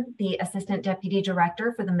Benton, the Assistant Deputy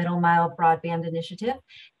Director for the Middle Mile Broadband Initiative,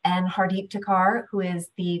 and Hardeep Takar, who is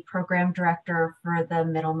the Program Director for the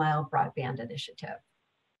Middle Mile Broadband Initiative.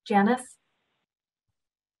 Janice?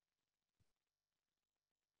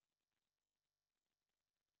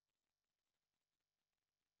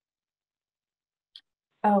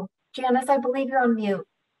 Oh, Janice, I believe you're on mute.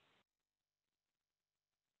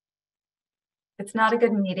 It's not a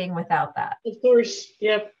good meeting without that. Of course,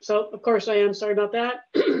 yep. So of course I am, sorry about that.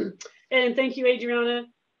 And thank you, Adriana.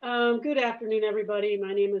 Good afternoon, everybody.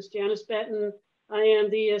 My name is Janice Benton. I am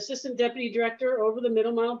the Assistant Deputy Director over the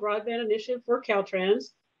Middle Mile Broadband Initiative for Caltrans.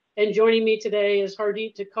 And joining me today is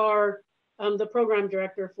Hardeep Takar, the Program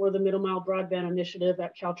Director for the Middle Mile Broadband Initiative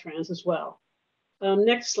at Caltrans as well.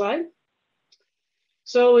 Next slide.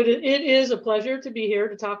 So it is a pleasure to be here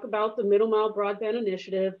to talk about the Middle Mile Broadband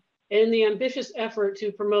Initiative and the ambitious effort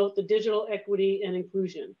to promote the digital equity and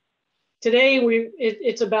inclusion. Today,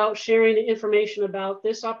 it's about sharing information about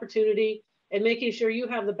this opportunity and making sure you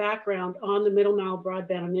have the background on the Middle Mile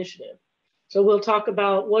Broadband Initiative. So we'll talk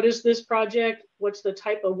about what is this project, what's the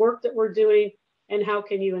type of work that we're doing, and how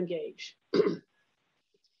can you engage.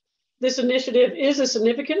 This initiative is a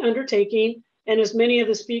significant undertaking, and as many of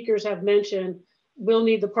the speakers have mentioned, we'll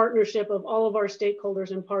need the partnership of all of our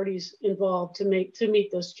stakeholders and parties involved to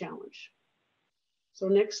meet this challenge. So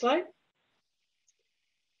next slide.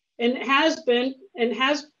 And as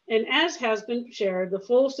has been shared, the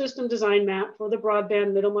full system design map for the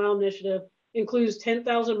Broadband Middle Mile Initiative includes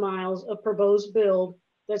 10,000 miles of proposed build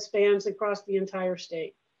that spans across the entire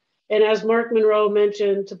state. And as Mark Monroe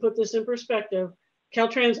mentioned, to put this in perspective,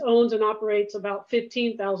 Caltrans owns and operates about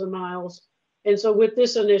 15,000 miles. And so with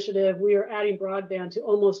this initiative, we are adding broadband to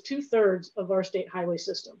almost 2/3 of our state highway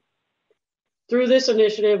system. Through this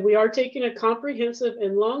initiative, we are taking a comprehensive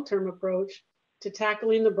and long-term approach to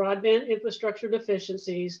tackling the broadband infrastructure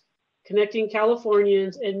deficiencies, connecting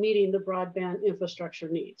Californians, and meeting the broadband infrastructure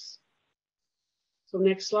needs. So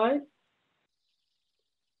next slide.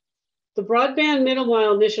 The Broadband Middle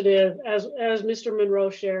Mile Initiative, as Mr. Monroe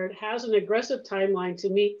shared, has an aggressive timeline to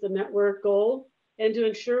meet the network goal and to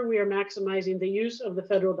ensure we are maximizing the use of the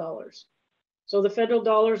federal dollars. So the federal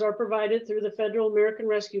dollars are provided through the Federal American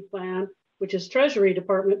Rescue Plan, which is Treasury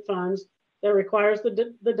Department funds that requires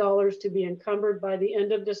the dollars to be encumbered by the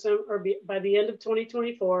end of December, or by the end of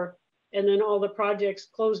 2024, and then all the projects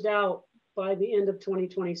closed out by the end of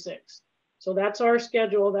 2026. So that's our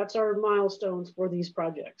schedule, that's our milestones for these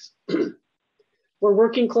projects. We're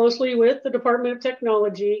working closely with the Department of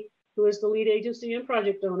Technology, who is the lead agency and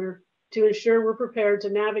project owner, to ensure we're prepared to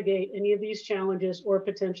navigate any of these challenges or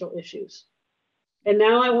potential issues. And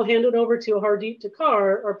now I will hand it over to Hardeep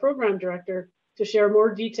Takar, our program director, to share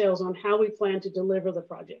more details on how we plan to deliver the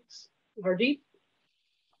projects. Hardeep?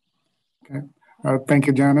 Okay, thank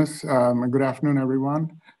you, Janice. Good afternoon,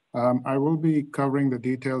 everyone. I will be covering the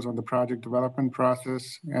details on the project development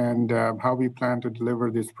process and how we plan to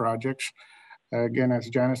deliver these projects. Again, as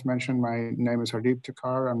Janice mentioned, my name is Hardeep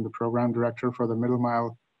Takar. I'm the program director for the Middle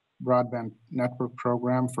Mile Broadband Network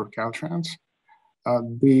Program for Caltrans.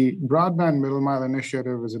 The Broadband Middle Mile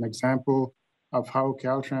Initiative is an example of how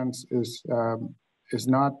Caltrans is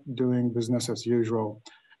not doing business as usual.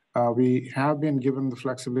 We have been given the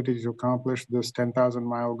flexibility to accomplish this 10,000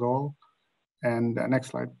 mile goal. And next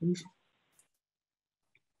slide, please.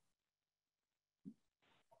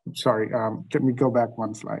 Sorry, can we go back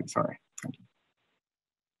one slide? Sorry.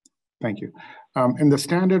 Thank you. In the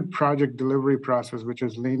standard project delivery process, which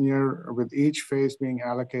is linear with each phase being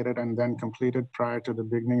allocated and then completed prior to the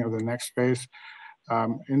beginning of the next phase,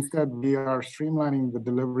 instead, we are streamlining the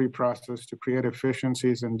delivery process to create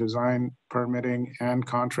efficiencies in design, permitting, and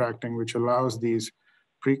contracting, which allows these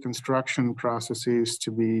pre-construction processes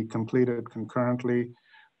to be completed concurrently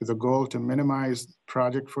with a goal to minimize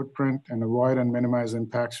project footprint and avoid and minimize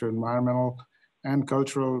impacts to environmental and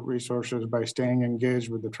cultural resources by staying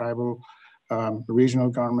engaged with the tribal regional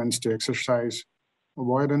governments to exercise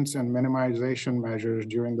avoidance and minimization measures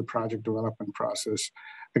during the project development process.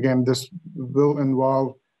 Again, this will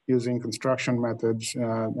involve using construction methods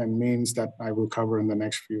and means that I will cover in the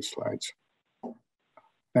next few slides.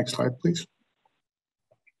 Next slide, please.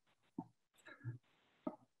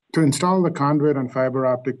 To install the conduit and fiber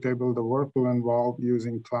optic cable, the work will involve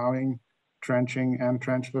using plowing, trenching, and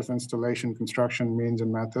trenchless installation construction means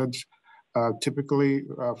and methods. Typically,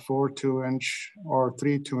 4 2-inch or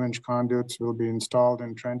 3 2-inch conduits will be installed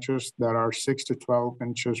in trenches that are 6 to 12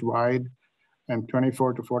 inches wide and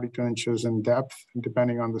 24 to 42 inches in depth,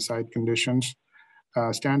 depending on the site conditions.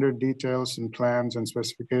 Standard details and plans and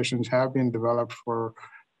specifications have been developed for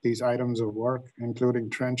these items of work, including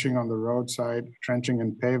trenching on the roadside, trenching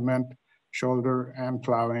in pavement, shoulder, and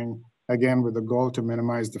plowing, again, with the goal to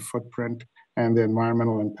minimize the footprint and the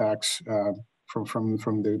environmental impacts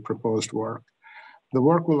from the proposed work. The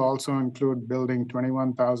work will also include building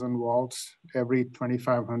 21,000 volts every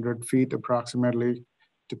 2,500 feet approximately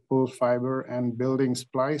to pull fiber, and building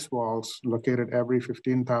splice walls located every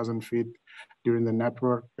 15,000 feet during the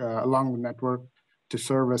network, along the network, to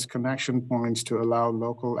serve as connection points to allow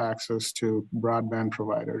local access to broadband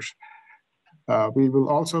providers. We will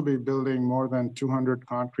also be building more than 200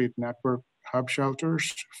 concrete network hub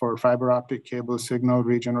shelters for fiber optic cable signal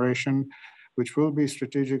regeneration, which will be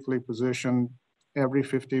strategically positioned every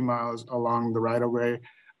 50 miles along the right-of-way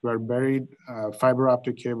where buried fiber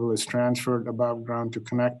optic cable is transferred above ground to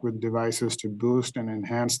connect with devices to boost and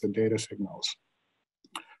enhance the data signals.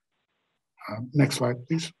 Next slide,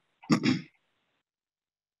 please.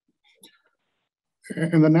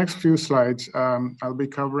 In the next few slides, I'll be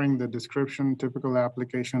covering the description, typical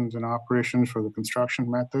applications, and operations for the construction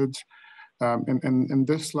methods. In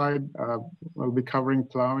this slide, we'll be covering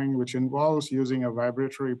plowing, which involves using a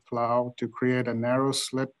vibratory plow to create a narrow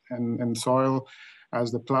slit in soil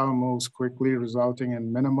as the plow moves quickly, resulting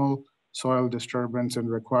in minimal soil disturbance and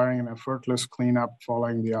requiring an effortless cleanup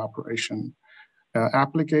following the operation.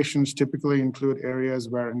 Applications typically include areas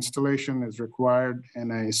where installation is required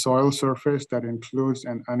in a soil surface that includes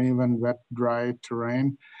an uneven, wet, dry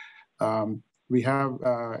terrain. We have,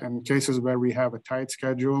 in cases where we have a tight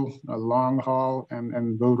schedule, a long haul,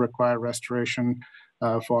 and will require restoration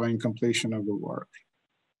following completion of the work.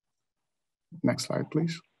 Next slide,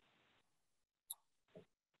 please.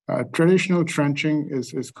 Traditional trenching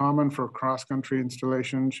is common for cross-country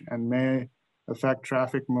installations and may affect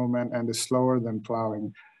traffic movement and is slower than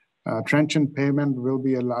plowing. Trench and pavement will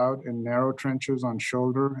be allowed in narrow trenches on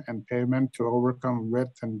shoulder and pavement to overcome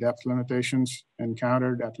width and depth limitations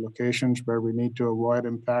encountered at locations where we need to avoid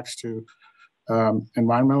impacts to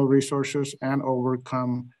environmental resources and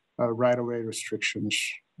overcome right-of-way restrictions.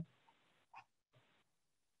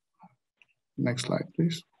 Next slide,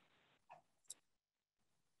 please.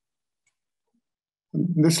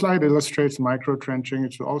 This slide illustrates micro-trenching.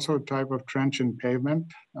 It's also a type of trench in pavement.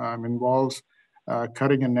 Involves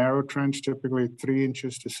cutting a narrow trench, typically 3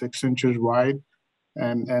 inches to 6 inches wide,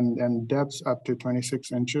 and depths up to 26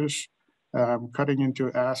 inches, cutting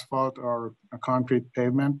into asphalt or a concrete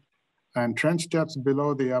pavement. And trench depths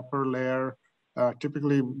below the upper layer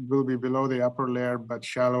typically will be below the upper layer, but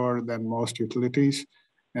shallower than most utilities.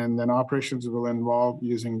 And then operations will involve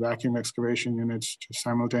using vacuum excavation units to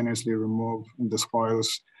simultaneously remove the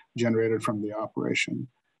spoils generated from the operation.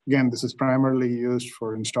 Again, this is primarily used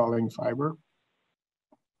for installing fiber.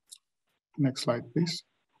 Next slide, please.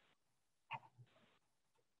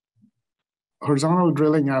 Horizontal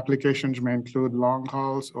drilling applications may include long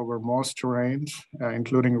hauls over most terrains,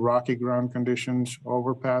 including rocky ground conditions,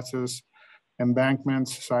 overpasses,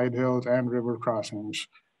 embankments, side hills, and river crossings.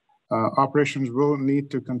 Operations will need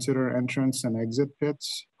to consider entrance and exit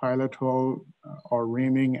pits, pilot hole or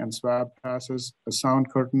reaming and swab passes, a sound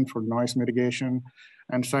curtain for noise mitigation,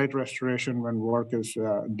 and site restoration when work is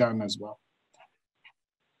done as well.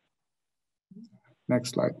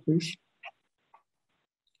 Next slide, please.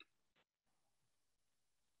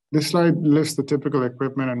 This slide lists the typical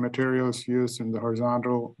equipment and materials used in the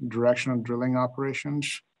horizontal directional drilling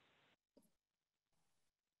operations.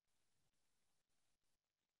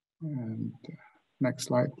 And next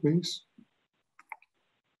slide, please.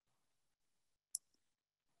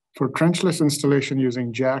 For trenchless installation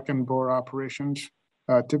using jack and bore operations,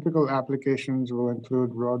 typical applications will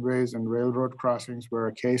include roadways and railroad crossings where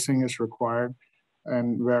a casing is required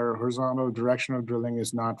and where horizontal directional drilling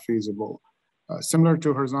is not feasible. Similar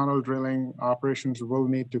to horizontal drilling, operations will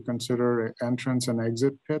need to consider entrance and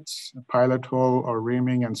exit pits, pilot hole or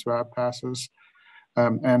reaming and swab passes,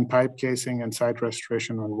 and pipe casing and site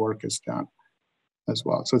restoration when work is done as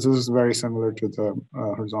well. So this is very similar to the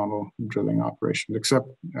horizontal drilling operation, except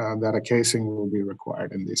that a casing will be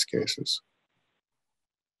required in these cases.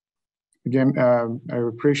 Again, I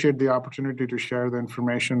appreciate the opportunity to share the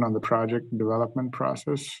information on the project development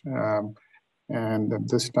process. And at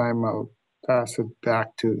this time, I'll pass it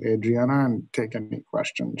back to Adriana and take any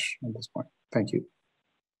questions at this point. Thank you.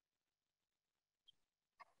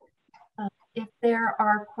 If there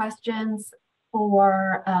are questions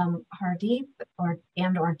for Hardeep or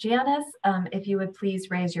Janice, if you would please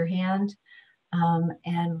raise your hand,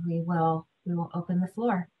 and we will open the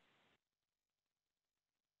floor.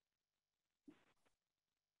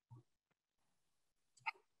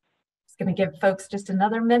 Just going to give folks just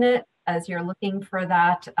another minute as you're looking for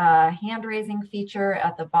that hand raising feature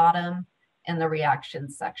at the bottom in the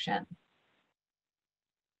reactions section.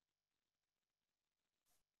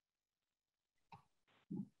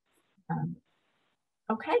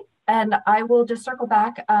 Okay, and I will just circle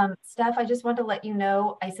back. Steph, I just want to let you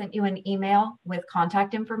know I sent you an email with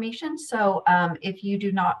contact information. So if you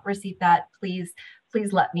do not receive that, please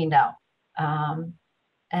let me know.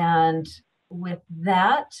 And with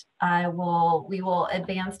that, we will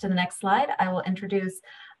advance to the next slide. I will introduce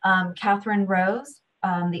Catherine Rose,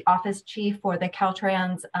 the office chief for the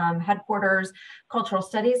Caltrans headquarters Cultural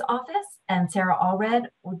Studies Office, and Sarah Allred,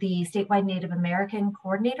 the statewide Native American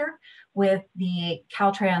coordinator with the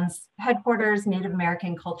Caltrans headquarters Native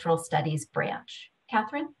American Cultural Studies branch.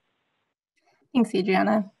 Catherine? Thanks,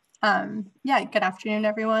 Adriana. Yeah, good afternoon,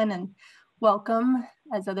 everyone, and welcome.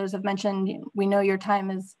 As others have mentioned, we know your time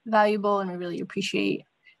is valuable and we really appreciate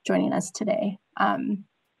joining us today.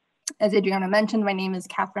 As Adriana mentioned, my name is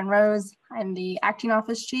Catherine Rose. I'm the acting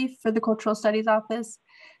office chief for the Cultural Studies Office.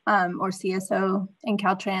 or CSO, and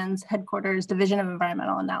Caltrans headquarters Division of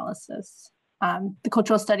Environmental Analysis. The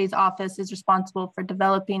Cultural Studies Office is responsible for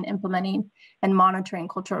developing, implementing, and monitoring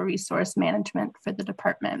cultural resource management for the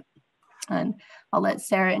department. And I'll let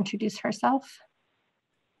Sarah introduce herself.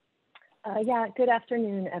 Yeah, good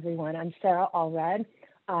afternoon, everyone. I'm Sarah Allred.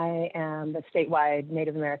 I am the statewide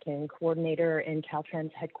Native American coordinator in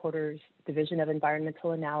Caltrans headquarters Division of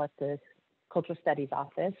Environmental Analysis, Cultural Studies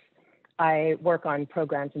Office. I work on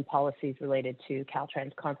programs and policies related to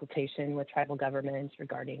Caltrans consultation with tribal governments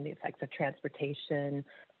regarding the effects of transportation,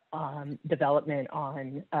 development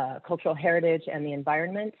on cultural heritage and the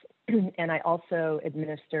environment. And I also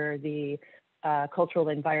administer the Cultural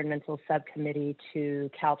Environmental Subcommittee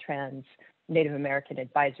to Caltrans Native American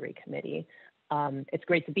Advisory Committee. It's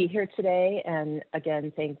great to be here today. And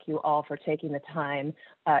again, thank you all for taking the time.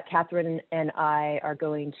 Catherine and I are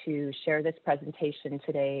going to share this presentation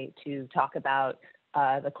today to talk about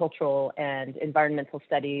the cultural and environmental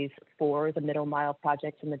studies for the Middle Mile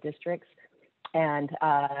projects in the districts. And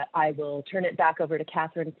I will turn it back over to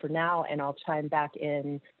Catherine for now, and I'll chime back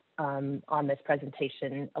in on this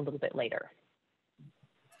presentation a little bit later.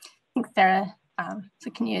 Thanks, Sarah. So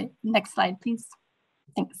can you, next slide, please?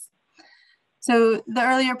 Thanks. So the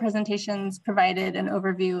earlier presentations provided an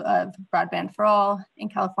overview of Broadband for All in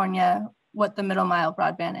California, what the Middle Mile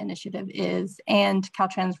Broadband Initiative is, and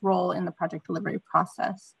Caltrans' role in the project delivery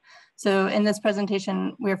process. So in this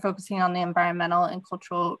presentation, we're focusing on the environmental and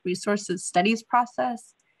cultural resources studies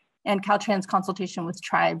process and Caltrans' consultation with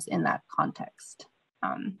tribes in that context.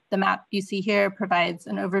 The map you see here provides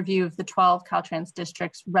an overview of the 12 Caltrans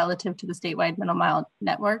districts relative to the statewide Middle Mile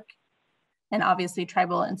network. And obviously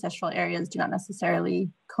tribal ancestral areas do not necessarily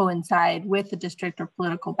coincide with the district or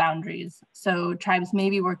political boundaries. So tribes may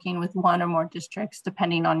be working with one or more districts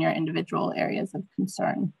depending on your individual areas of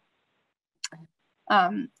concern.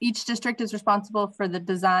 Each district is responsible for the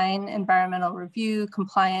design, environmental review,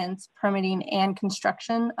 compliance, permitting, and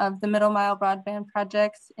construction of the Middle Mile broadband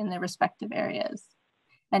projects in their respective areas.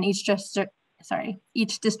 And each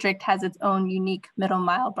district has its own unique Middle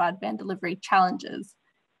Mile broadband delivery challenges,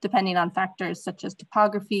 depending on factors such as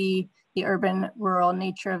topography, the urban-rural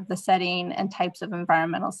nature of the setting, and types of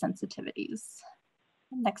environmental sensitivities.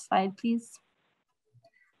 Next slide, please.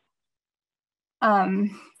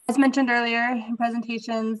 As mentioned earlier in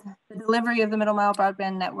presentations, the delivery of the Middle Mile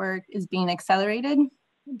broadband network is being accelerated.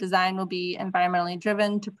 Design will be environmentally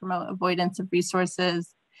driven to promote avoidance of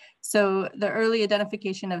resources. So the early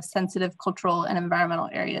identification of sensitive cultural and environmental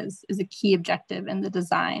areas is a key objective in the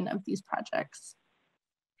design of these projects.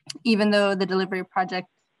 Even though the delivery project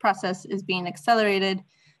process is being accelerated,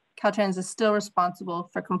 Caltrans is still responsible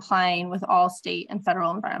for complying with all state and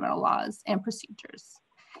federal environmental laws and procedures,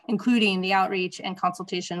 including the outreach and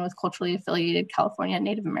consultation with culturally affiliated California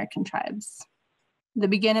Native American tribes. The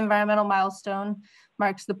Begin Environmental milestone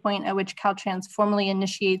marks the point at which Caltrans formally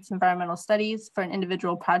initiates environmental studies for an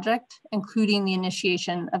individual project, including the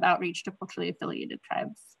initiation of outreach to culturally affiliated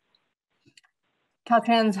tribes.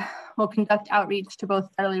 Caltrans will conduct outreach to both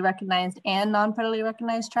federally recognized and non-federally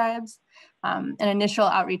recognized tribes. And initial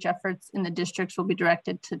outreach efforts in the districts will be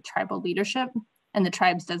directed to tribal leadership and the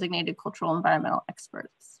tribe's designated cultural environmental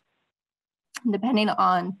experts. And depending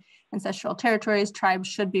on ancestral territories, tribes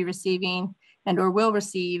should be receiving and or will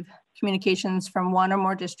receive communications from one or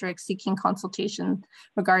more districts seeking consultation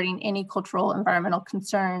regarding any cultural environmental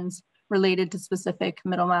concerns related to specific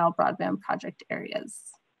Middle Mile broadband project areas.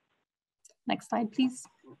 Next slide, please.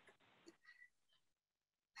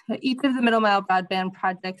 So each of the Middle Mile broadband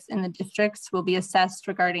projects in the districts will be assessed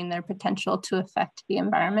regarding their potential to affect the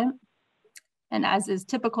environment. And as is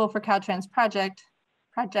typical for Caltrans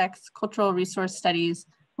projects, cultural resource studies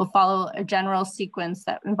will follow a general sequence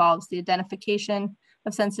that involves the identification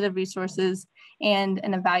of sensitive resources and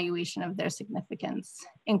an evaluation of their significance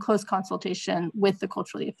in close consultation with the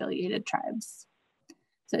culturally affiliated tribes.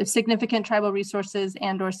 So if significant tribal resources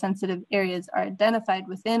and or sensitive areas are identified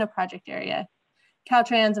within a project area,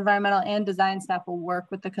 Caltrans environmental and design staff will work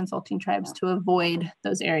with the consulting tribes to avoid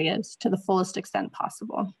those areas to the fullest extent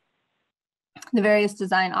possible. The various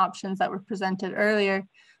design options that were presented earlier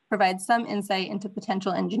provide some insight into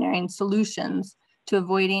potential engineering solutions to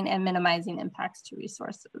avoiding and minimizing impacts to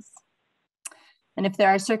resources. And if there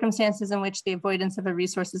are circumstances in which the avoidance of a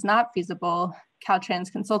resource is not feasible,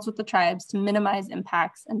 Caltrans consults with the tribes to minimize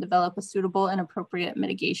impacts and develop a suitable and appropriate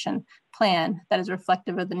mitigation plan that is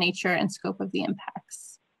reflective of the nature and scope of the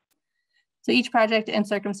impacts. So each project and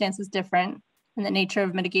circumstance is different, and the nature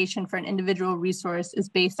of mitigation for an individual resource is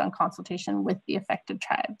based on consultation with the affected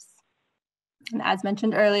tribes. And as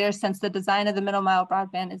mentioned earlier, since the design of the Middle Mile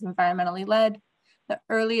broadband is environmentally led, the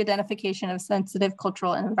early identification of sensitive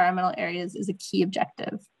cultural and environmental areas is a key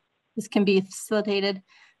objective. This can be facilitated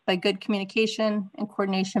by good communication and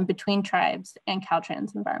coordination between tribes and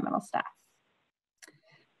Caltrans environmental staff.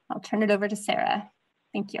 I'll turn it over to Sarah.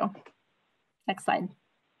 Thank you. Next slide.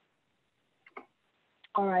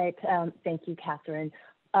 All right, thank you, Catherine.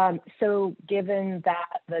 So given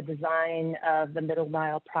that the design of the Middle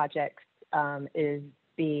Mile project is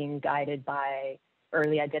being guided by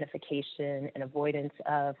early identification and avoidance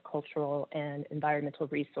of cultural and environmental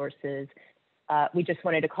resources, we just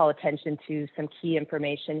wanted to call attention to some key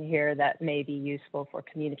information here that may be useful for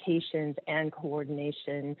communications and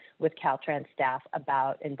coordination with Caltrans staff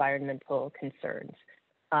about environmental concerns.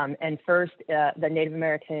 And first, the Native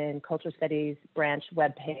American Cultural Studies branch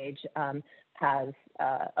webpage has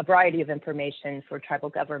a variety of information for tribal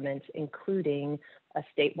governments, including a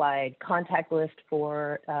statewide contact list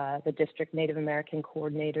for the district Native American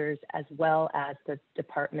coordinators, as well as the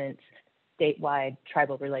department's statewide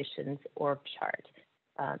tribal relations org chart.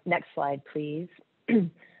 Next slide, please.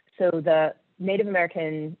 So the Native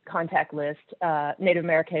American contact list, Native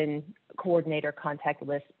American coordinator contact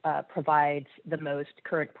list provides the most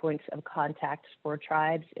current points of contact for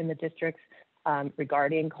tribes in the districts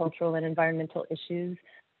regarding cultural and environmental issues.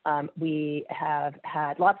 We have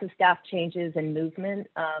had lots of staff changes and movement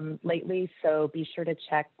lately, so be sure to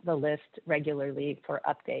check the list regularly for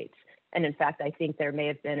updates. And in fact, I think there may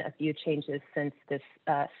have been a few changes since this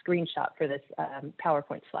screenshot for this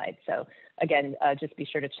PowerPoint slide. So again, just be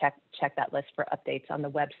sure to check that list for updates on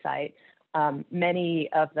the website. Many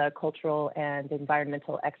of the cultural and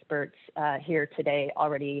environmental experts here today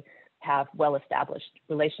already have well-established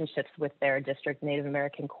relationships with their district Native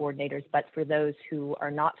American coordinators, but for those who are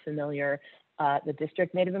not familiar, the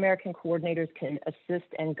district Native American coordinators can assist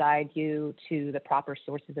and guide you to the proper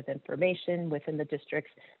sources of information within the districts,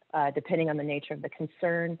 depending on the nature of the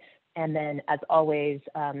concern. And then, as always,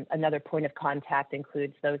 another point of contact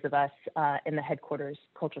includes those of us in the headquarters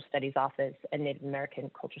Cultural Studies Office and Native American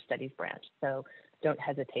Cultural Studies branch. So don't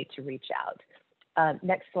hesitate to reach out.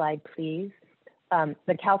 Next slide, please.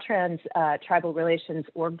 The Caltrans Tribal Relations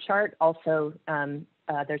org chart, also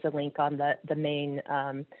there's a link on the main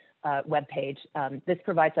webpage. This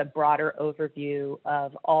provides a broader overview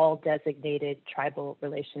of all designated tribal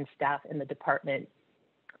relations staff in the department,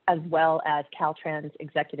 as well as Caltrans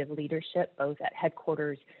executive leadership, both at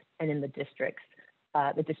headquarters and in the districts.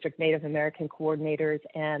 The district Native American coordinators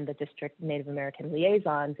and the district Native American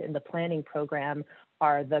liaisons in the planning program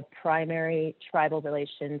are the primary tribal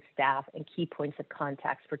relations staff and key points of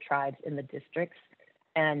contacts for tribes in the districts.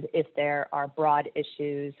 And if there are broad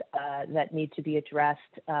issues that need to be addressed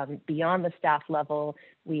beyond the staff level,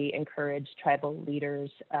 we encourage tribal leaders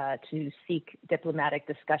to seek diplomatic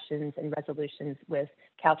discussions and resolutions with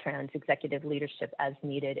Caltrans executive leadership as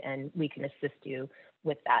needed, and we can assist you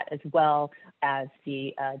with that, as well as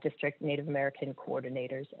the district Native American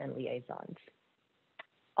coordinators and liaisons.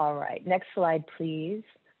 All right, next slide, please.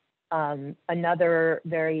 Another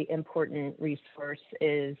very important resource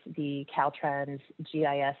is the Caltrans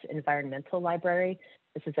GIS Environmental Library.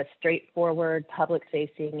 This is a straightforward,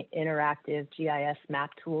 public-facing, interactive GIS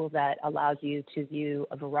map tool that allows you to view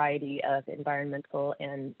a variety of environmental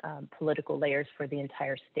and political layers for the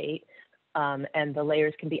entire state. And the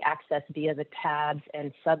layers can be accessed via the tabs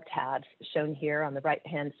and sub-tabs shown here on the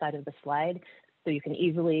right-hand side of the slide. So you can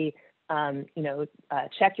easily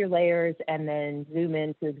check your layers and then zoom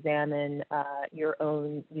in to examine your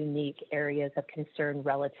own unique areas of concern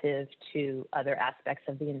relative to other aspects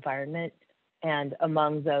of the environment. And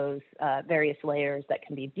among those various layers that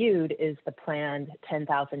can be viewed is the planned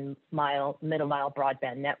 10,000 middle mile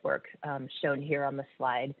broadband network shown here on the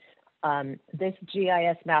slide. This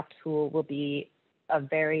GIS map tool will be a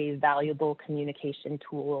very valuable communication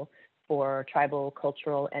tool for tribal,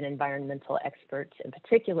 cultural, and environmental experts in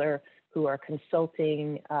particular who are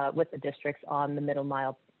consulting with the districts on the middle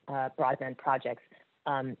mile broadband projects,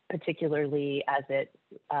 particularly as it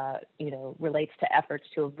relates to efforts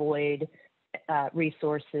to avoid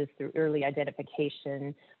resources through early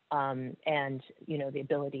identification and the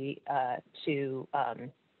ability to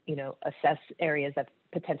assess areas of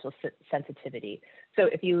potential sensitivity. So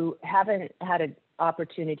if you haven't had an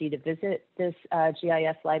opportunity to visit this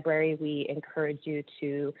GIS library, we encourage you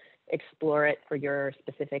to explore it for your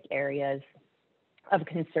specific areas of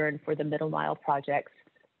concern for the middle mile projects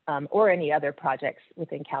or any other projects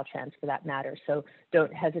within Caltrans for that matter. So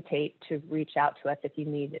don't hesitate to reach out to us if you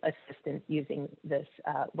need assistance using this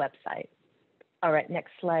website. All right,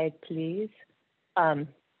 next slide, please.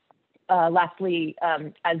 Lastly,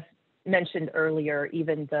 as mentioned earlier,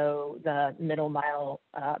 even though the middle mile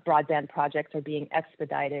broadband projects are being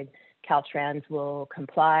expedited, Caltrans will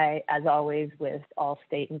comply, as always, with all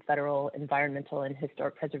state and federal environmental and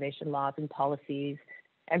historic preservation laws and policies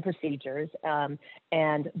and procedures.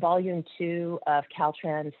 And Volume 2 of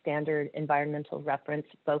Caltrans Standard Environmental Reference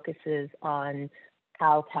focuses on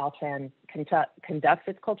how Caltrans conducts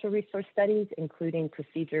its cultural resource studies, including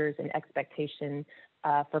procedures and expectation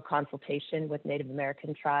for consultation with Native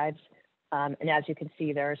American tribes. And as you can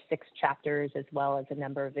see, there are 6 chapters as well as a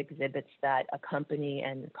number of exhibits that accompany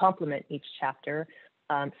and complement each chapter.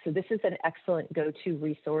 So this is an excellent go-to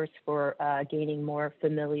resource for gaining more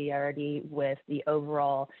familiarity with the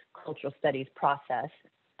overall cultural studies process.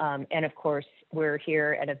 And of course, we're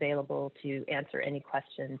here and available to answer any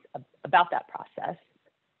questions about that process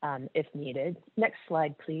if needed. Next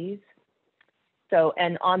slide, please. So,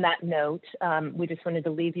 and on that note, we just wanted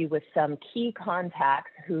to leave you with some key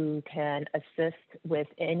contacts who can assist with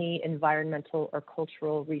any environmental or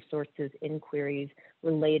cultural resources inquiries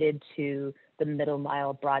related to the middle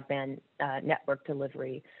mile broadband network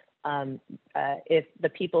delivery. If the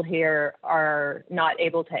people here are not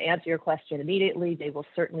able to answer your question immediately, they will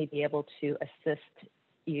certainly be able to assist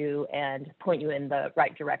you and point you in the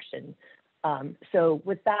right direction. So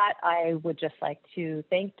with that, I would just like to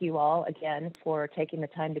thank you all again for taking the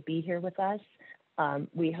time to be here with us.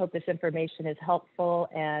 We hope this information is helpful,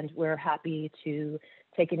 and we're happy to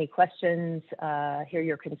take any questions, hear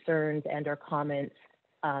your concerns and or comments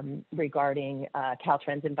regarding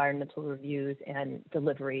Caltrans environmental reviews and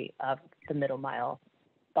delivery of the middle mile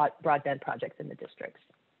broadband projects in the districts.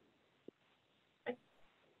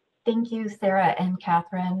 Thank you, Sarah and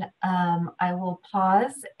Catherine. I will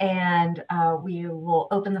pause and we will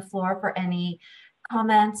open the floor for any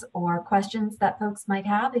comments or questions that folks might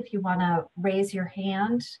have. If you want to raise your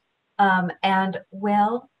hand. And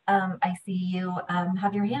Will, I see you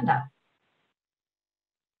have your hand up.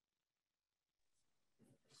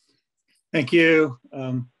 Thank you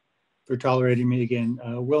for tolerating me again.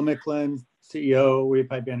 Will Micklin, CEO,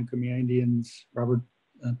 Weepai Bannockumia Indians, Robert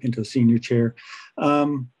Pinto, Senior Chair.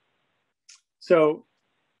 So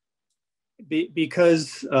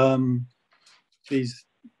because these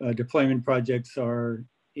deployment projects are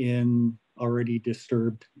in already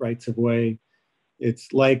disturbed rights of way,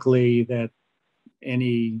 it's likely that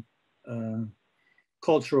any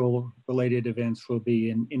cultural related events will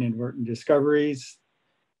be inadvertent discoveries.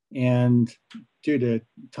 And due to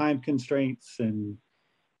time constraints and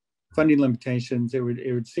funding limitations, it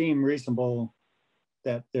would seem reasonable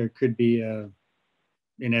that there could be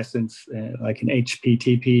in essence, like an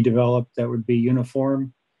HPTP developed that would be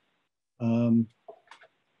uniform.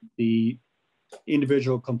 The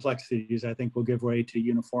individual complexities, I think, will give way to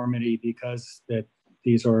uniformity because that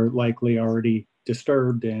these are likely already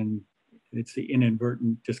disturbed, and it's the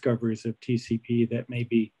inadvertent discoveries of TCP that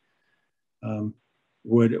maybe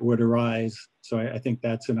would arise. So I think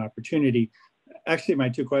that's an opportunity. Actually, my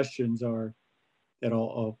 2 questions are that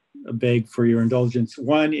I'll beg for your indulgence.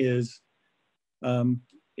 One is,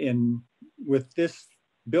 with this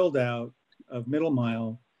build out of middle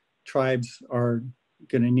mile, tribes are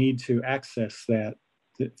going to need to access that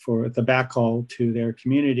for the backhaul to their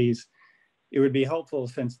communities. It would be helpful,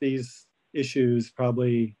 since these issues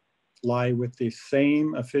probably lie with the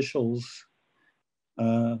same officials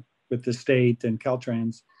with the state and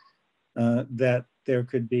Caltrans, that there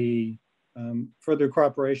could be further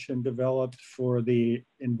cooperation developed for the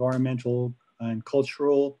environmental and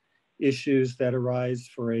cultural issues that arise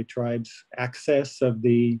for a tribe's access of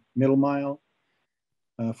the middle mile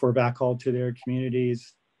for backhaul to their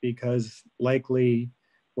communities, because likely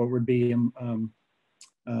what would be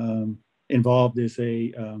involved is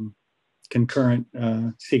a concurrent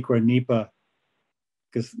CEQA NEPA,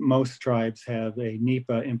 because most tribes have a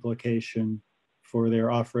NEPA implication for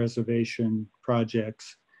their off-reservation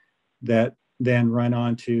projects that then run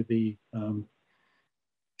onto the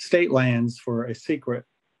state lands for a secret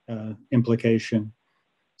implication.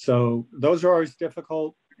 So those are always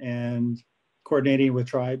difficult, and coordinating with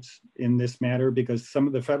tribes in this matter, because some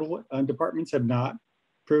of the federal departments have not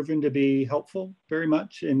proven to be helpful very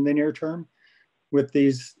much in the near term with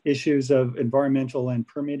these issues of environmental and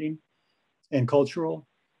permitting and cultural.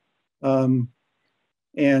 So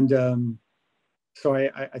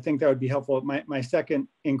I think that would be helpful. My second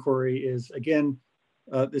inquiry is, again,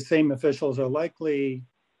 the same officials are likely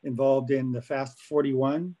involved in the FAST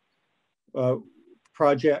 41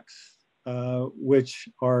 projects, which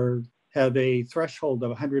have a threshold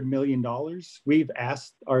of $100 million. We've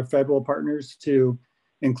asked our federal partners to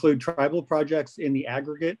include tribal projects in the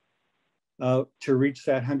aggregate to reach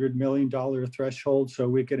that $100 million threshold so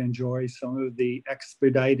we could enjoy some of the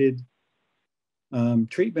expedited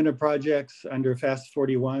treatment of projects under FAST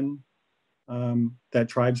 41 that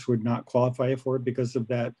tribes would not qualify for because of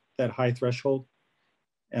that high threshold.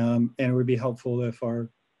 And it would be helpful if our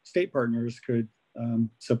state partners could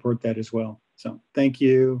support that as well. So thank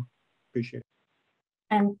you, appreciate it.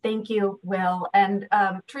 And thank you, Will. And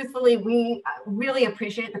truthfully, we really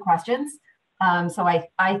appreciate the questions. So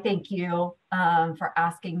I thank you for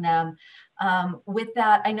asking them. With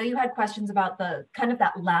that, I know you had questions about the kind of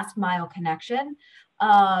that last mile connection.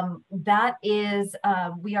 That is,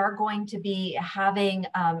 we are going to be having,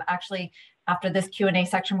 actually, after this Q&A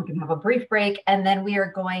section, we can have a brief break, and then we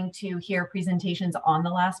are going to hear presentations on the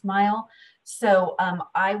last mile. So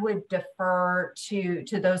I would defer to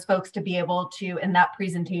those folks to be able to, in that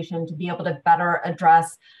presentation, to be able to better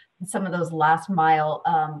address some of those last mile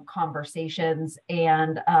conversations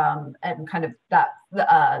and kind of that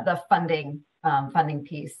the funding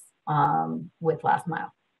piece with last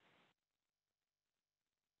mile.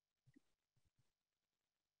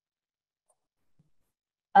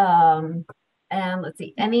 And let's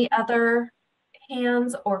see, any other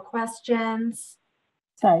hands or questions?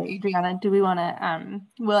 Sorry, Adriana, do we want to,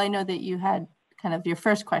 Will, I know that you had kind of your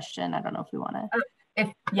first question. I don't know if we want to.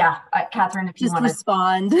 Catherine, if you want to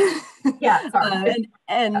respond. Yeah, sorry.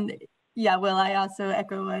 and yeah, Will, I also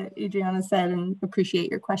echo what Adriana said and appreciate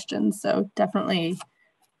your questions. So definitely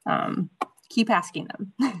keep asking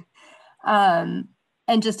them.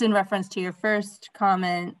 And just in reference to your first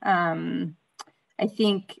comment, I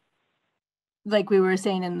think, like we were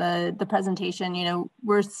saying in the presentation, you know,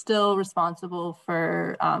 we're still responsible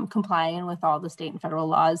for complying with all the state and federal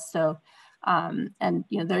laws. So, and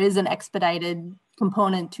you know, there is an expedited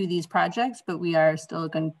component to these projects, but we are still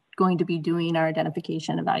going to be doing our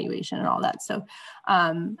identification, evaluation, and all that. So,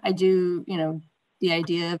 I do, you know, the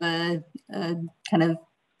idea of a kind of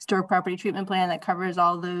historic property treatment plan that covers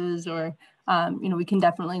all those, or you know, we can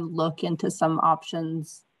definitely look into some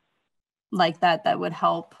options like that would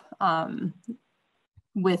help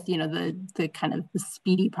with, you know, the kind of the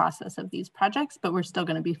speedy process of these projects, but we're still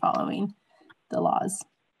going to be following the laws.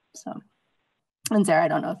 So, and Sarah, I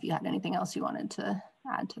don't know if you had anything else you wanted to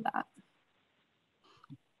add to that.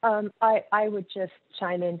 I would just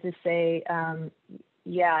chime in to say,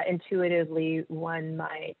 yeah, intuitively one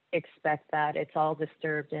might expect that it's all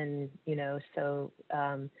disturbed, and you know, so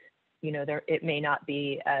you know, it may not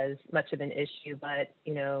be as much of an issue, but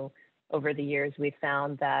you know, over the years, we've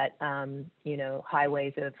found that, you know,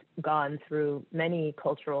 highways have gone through many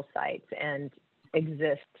cultural sites and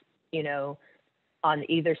exist, you know, on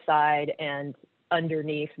either side and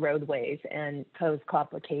underneath roadways, and pose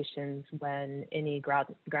complications when any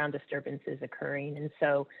ground disturbance is occurring. And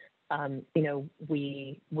so, you know,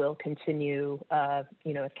 we will continue,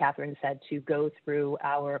 you know, as Catherine said, to go through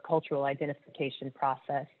our cultural identification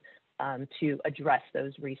process to address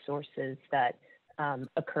those resources that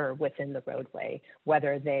occur within the roadway,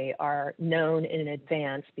 whether they are known in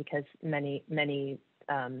advance, because many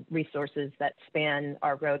resources that span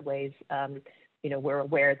our roadways, you know, we're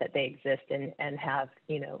aware that they exist and have,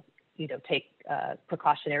 you know, take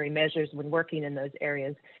precautionary measures when working in those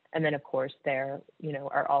areas. And then of course there, you know,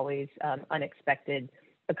 are always unexpected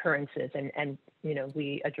occurrences, and you know,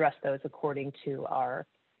 we address those according to our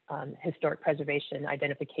historic preservation,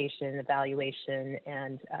 identification, evaluation,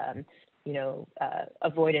 and you know,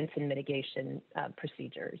 avoidance and mitigation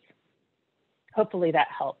procedures. Hopefully that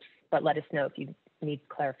helps, but let us know if you need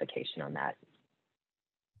clarification on that.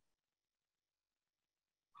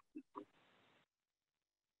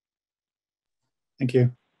 Thank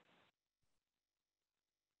you.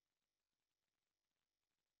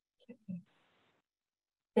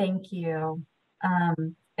 Thank you.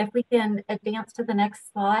 If we can advance to the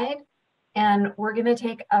next slide, and we're going to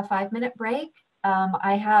take a 5-minute break.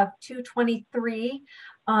 I have 2:23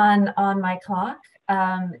 on my clock,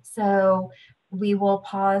 so we will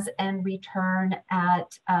pause and return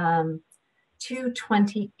at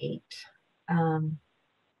 2:28.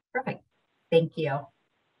 Perfect. Thank you.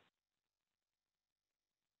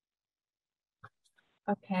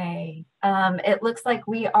 Okay, it looks like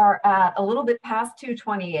we are at a little bit past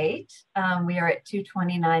 2:28. We are at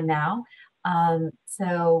 2:29 now.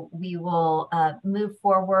 So we will move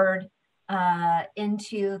forward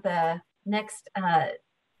into the next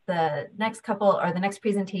couple, or the next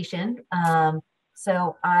presentation.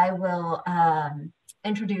 So I will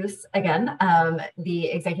introduce again the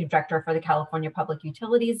Executive Director for the California Public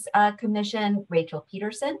Utilities Commission, Rachel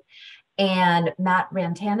Peterson. and Matt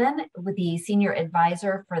Rantanen, with the Senior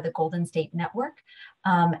Advisor for the Golden State Network.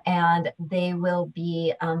 And they will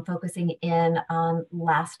be focusing in on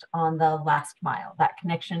the last mile, that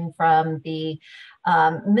connection from the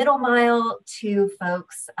middle mile to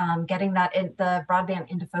folks, getting that the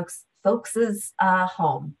broadband into folks'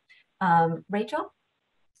 home. Rachel?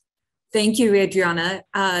 Thank you, Adriana.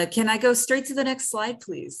 Can I go straight to the next slide,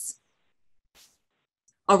 please?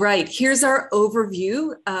 All right, here's our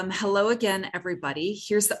overview. Hello again, everybody.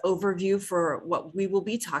 Here's the overview for what we will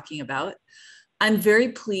be talking about. I'm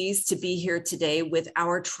very pleased to be here today with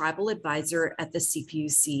our tribal advisor at the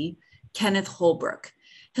CPUC, Kenneth Holbrook.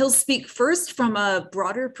 He'll speak first from a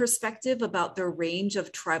broader perspective about the range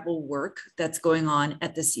of tribal work that's going on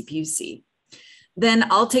at the CPUC. Then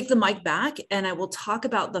I'll take the mic back and I will talk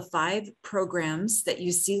about the 5 programs that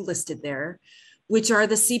you see listed there, which are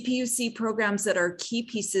the CPUC programs that are key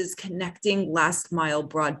pieces connecting last mile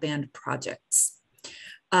broadband projects.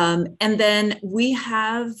 And then we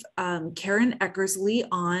have Karen Eckersley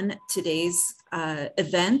on today's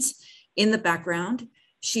event in the background.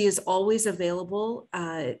 She is always available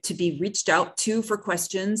to be reached out to for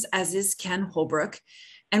questions, as is Ken Holbrook.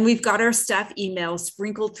 And we've got our staff email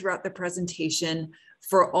sprinkled throughout the presentation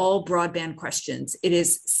for all broadband questions. It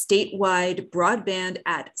is statewide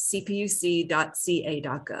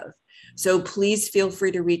broadband@cpuc.ca.gov. So please feel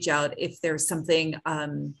free to reach out if there's something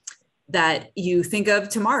that you think of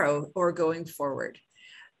tomorrow or going forward.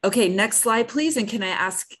 Okay, next slide, please. And can I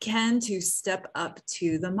ask Ken to step up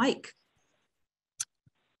to the mic?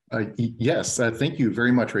 Yes, thank you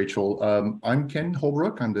very much, Rachel. I'm Ken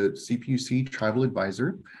Holbrook. I'm the CPUC Tribal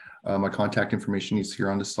Advisor. My contact information is here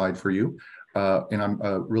on the slide for you. And I'm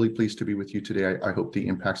really pleased to be with you today. I hope the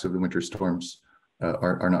impacts of the winter storms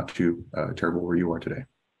are not too terrible where you are today.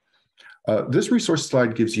 This resource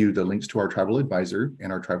slide gives you the links to our Tribal Advisor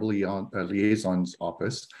and our Tribal Liaison's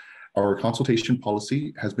Office. Our consultation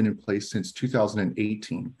policy has been in place since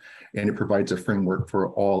 2018, and it provides a framework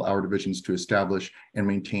for all our divisions to establish and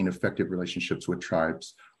maintain effective relationships with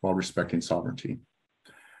tribes while respecting sovereignty.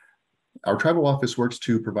 Our tribal office works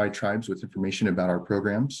to provide tribes with information about our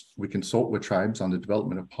programs. We consult with tribes on the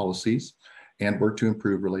development of policies and work to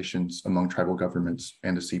improve relations among tribal governments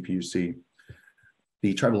and the CPUC.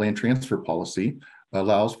 The Tribal Land Transfer Policy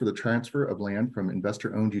allows for the transfer of land from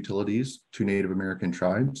investor-owned utilities to Native American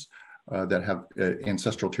tribes that have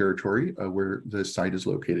ancestral territory where the site is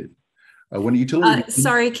located. When a utility—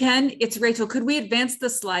 Sorry, Ken, it's Rachel. Could we advance the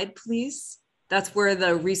slide, please? That's where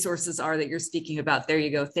the resources are that you're speaking about. There you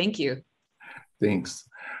go. Thank you. Thanks.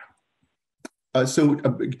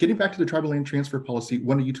 Getting back to the Tribal Land Transfer Policy,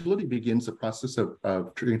 when a utility begins the process of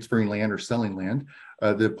transferring land or selling land,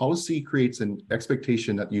 the policy creates an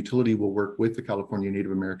expectation that the utility will work with the California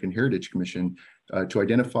Native American Heritage Commission to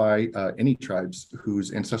identify any tribes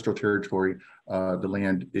whose ancestral territory the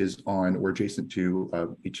land is on or adjacent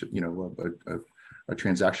to each, a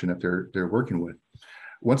transaction that they're working with.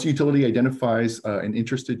 Once a utility identifies an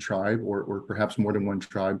interested tribe or perhaps more than one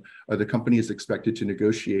tribe, the company is expected to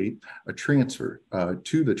negotiate a transfer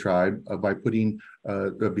to the tribe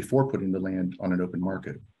before putting the land on an open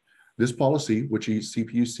market. This policy, which the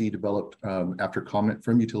CPUC developed after comment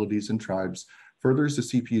from utilities and tribes, furthers the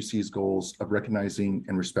CPUC's goals of recognizing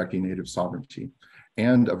and respecting Native sovereignty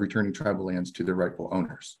and of returning tribal lands to their rightful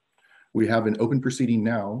owners. We have an open proceeding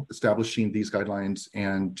now establishing these guidelines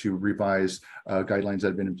and to revise guidelines that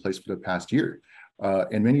have been in place for the past year.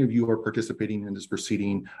 And many of you are participating in this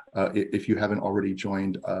proceeding. If you haven't already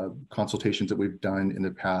joined consultations that we've done in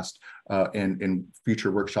the past and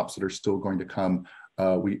future workshops that are still going to come,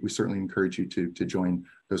 we certainly encourage you to join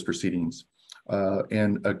those proceedings.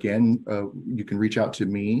 And again, you can reach out to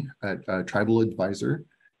me at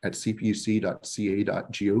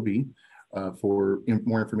tribaladvisor@cpuc.ca.gov. For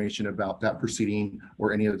more information about that proceeding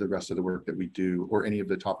or any of the rest of the work that we do or any of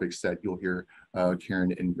the topics that you'll hear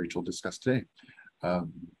Karen and Rachel discuss today.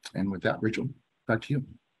 And with that, Rachel, back to you.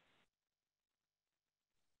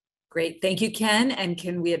 Great, thank you, Ken. And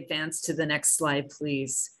can we advance to the next slide,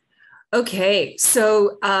 please? Okay,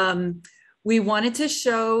 so we wanted to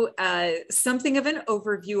show something of an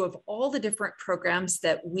overview of all the different programs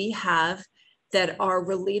that we have that are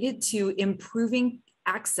related to improving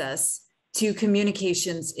access to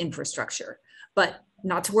communications infrastructure. But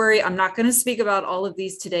not to worry, I'm not going to speak about all of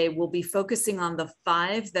these today. We'll be focusing on the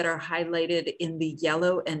 5 that are highlighted in the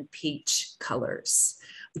yellow and peach colors.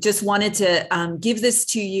 We just wanted to give this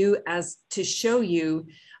to you as to show you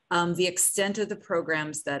the extent of the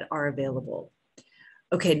programs that are available.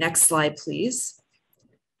 Okay, next slide, please.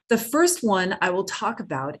 The first one I will talk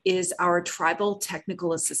about is our Tribal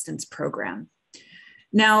Technical Assistance Program.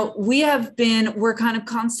 Now, we're kind of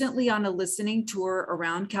constantly on a listening tour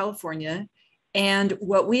around California. And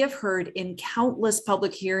what we have heard in countless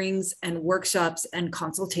public hearings and workshops and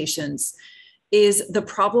consultations is the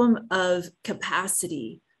problem of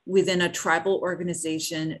capacity within a tribal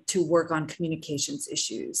organization to work on communications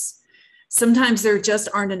issues. Sometimes there just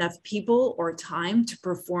aren't enough people or time to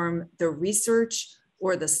perform the research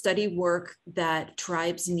or the study work that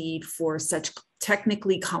tribes need for such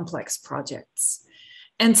technically complex projects.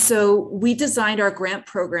 And so we designed our grant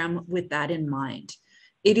program with that in mind.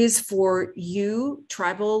 It is for you,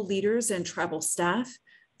 tribal leaders and tribal staff,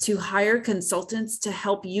 to hire consultants to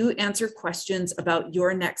help you answer questions about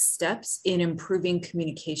your next steps in improving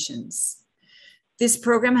communications. This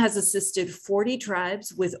program has assisted 40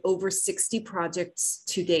 tribes with over 60 projects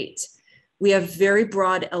to date. We have very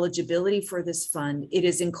broad eligibility for this fund. It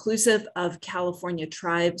is inclusive of California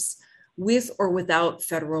tribes with or without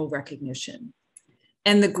federal recognition.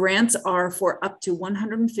 And the grants are for up to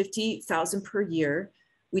 $150,000 per year.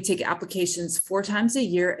 We take applications 4 times a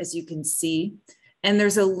year, as you can see. And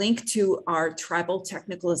there's a link to our Tribal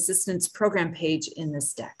Technical Assistance Program page in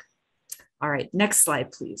this deck. All right, next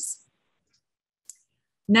slide, please.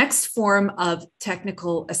 Next form of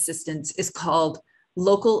technical assistance is called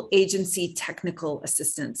Local Agency Technical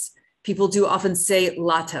Assistance. People do often say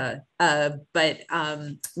LATA, but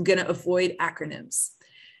I'm gonna avoid acronyms.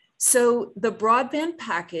 So the broadband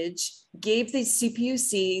package gave the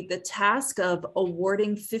CPUC the task of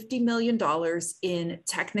awarding $50 million in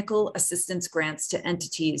technical assistance grants to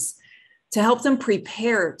entities to help them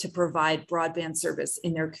prepare to provide broadband service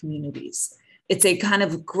in their communities. It's a kind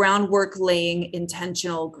of groundwork laying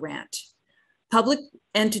intentional grant. Public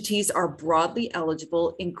entities are broadly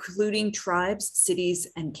eligible, including tribes, cities,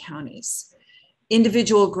 and counties.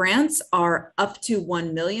 Individual grants are up to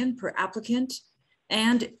 $1 million per applicant.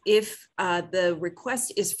 And if the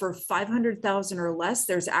request is for $500,000 or less,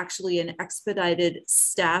 there's actually an expedited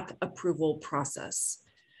staff approval process.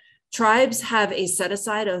 Tribes have a set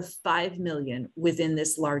aside of $5 million within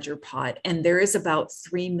this larger pot, and there is about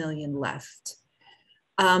 $3 million left.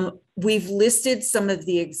 We've listed some of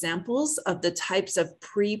the examples of the types of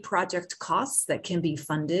pre-project costs that can be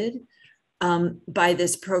funded by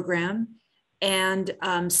this program. And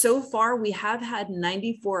so far, we have had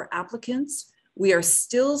 94 applicants. We are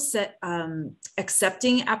still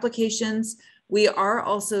accepting applications. We are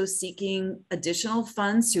also seeking additional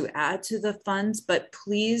funds to add to the funds, but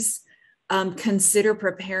please consider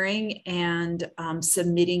preparing and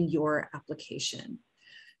submitting your application.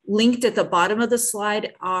 Linked at the bottom of the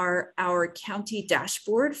slide are our county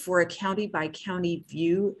dashboard for a county by county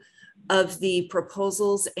view of the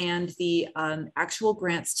proposals and the actual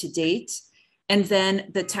grants to date. And then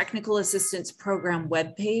the Technical Assistance Program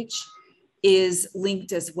webpage is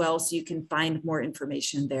linked as well, so you can find more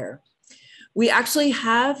information there. We actually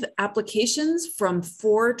have applications from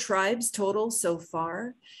 4 tribes total so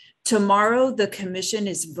far. Tomorrow, the commission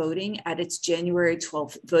is voting at its January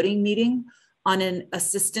 12th voting meeting on an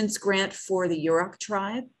assistance grant for the Yurok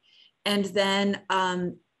tribe. And then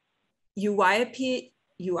Uiape,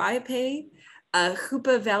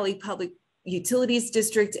 Hoopa Valley Public Utilities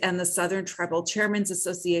District, and the Southern Tribal Chairmen's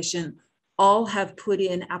Association all have put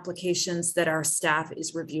in applications that our staff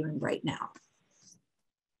is reviewing right now.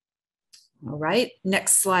 All right,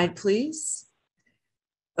 next slide, please.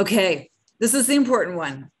 Okay, this is the important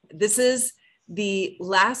one. This is the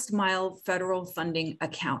last mile federal funding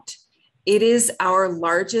account. It is our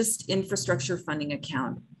largest infrastructure funding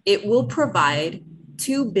account. It will provide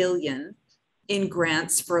 $2 billion in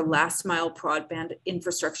grants for last mile broadband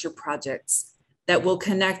infrastructure projects that will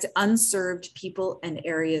connect unserved people and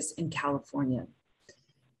areas in California.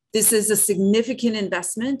 This is a significant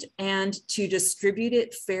investment, and to distribute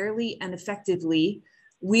it fairly and effectively,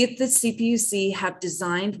 we at the CPUC have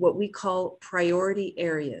designed what we call priority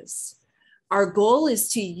areas. Our goal is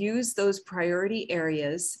to use those priority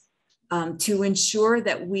areas to ensure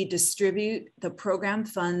that we distribute the program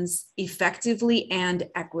funds effectively and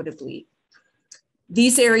equitably.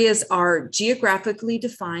 These areas are geographically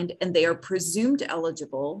defined, and they are presumed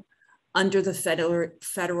eligible under the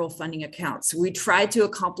federal funding account. So we try to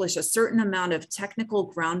accomplish a certain amount of technical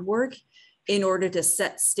groundwork in order to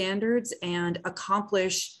set standards and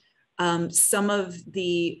accomplish some of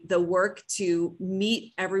the work to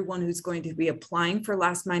meet everyone who's going to be applying for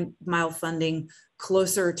last mile funding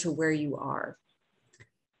closer to where you are.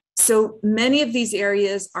 So many of these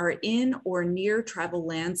areas are in or near tribal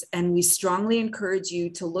lands, and we strongly encourage you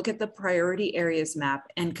to look at the priority areas map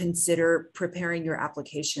and consider preparing your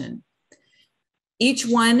application. Each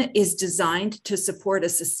one is designed to support a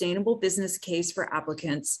sustainable business case for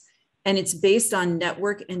applicants and it's based on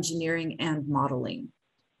network engineering and modeling.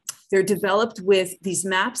 These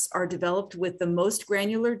maps are developed with the most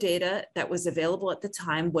granular data that was available at the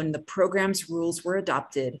time when the program's rules were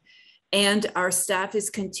adopted. And our staff is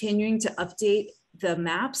continuing to update the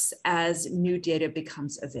maps as new data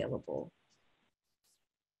becomes available.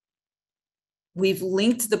 We've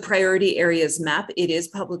linked the priority areas map. It is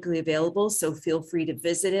publicly available, so feel free to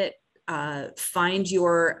visit it. Find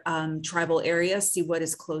your tribal area, see what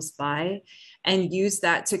is close by, and use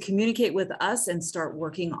that to communicate with us and start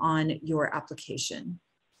working on your application.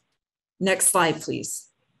 Next slide, please.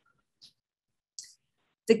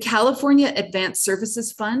 The California Advanced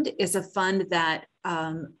Services Fund is a fund that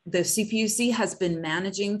the CPUC has been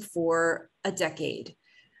managing for a decade.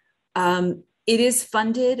 It is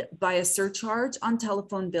funded by a surcharge on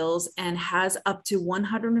telephone bills and has up to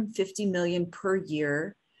 $150 million per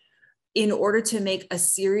year in order to make a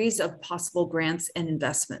series of possible grants and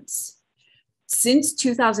investments. Since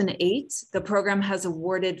 2008, the program has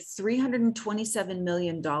awarded $327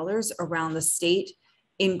 million around the state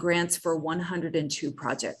in grants for 102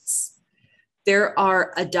 projects. There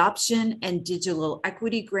are adoption and digital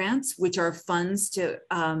equity grants, which are funds to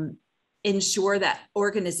ensure that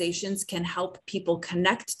organizations can help people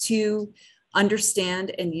connect to,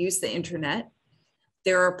 understand, and use the internet.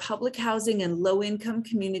 There are public housing and low-income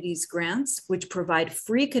communities grants, which provide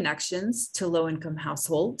free connections to low-income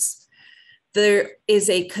households. There is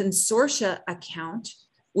a consortia account,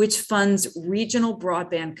 which funds regional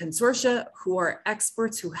broadband consortia who are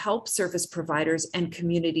experts who help service providers and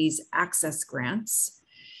communities access grants.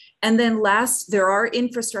 And then last, there are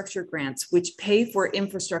infrastructure grants, which pay for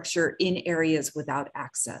infrastructure in areas without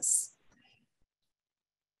access.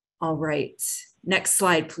 All right, next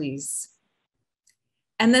slide, please.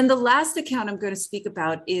 And then the last account I'm going to speak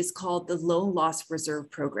about is called the Loan Loss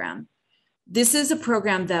Reserve Program. This is a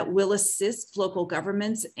program that will assist local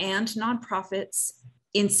governments and nonprofits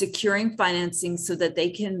in securing financing so that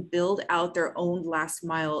they can build out their own last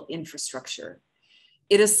mile infrastructure.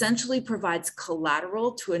 It essentially provides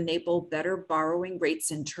collateral to enable better borrowing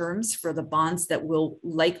rates and terms for the bonds that will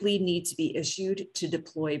likely need to be issued to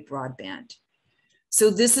deploy broadband. So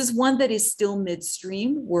this is one that is still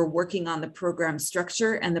midstream. We're working on the program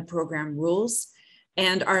structure and the program rules.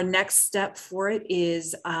 And our next step for it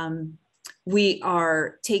is we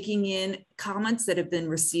are taking in comments that have been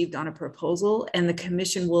received on a proposal, and the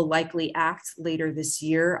commission will likely act later this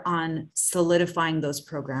year on solidifying those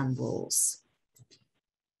program rules.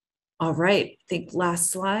 All right, I think last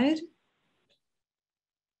slide.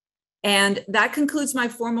 And that concludes my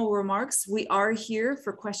formal remarks. We are here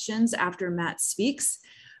for questions after Matt speaks.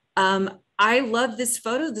 I love this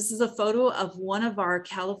photo. This is a photo of one of our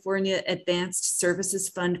California Advanced Services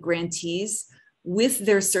Fund grantees with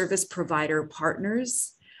their service provider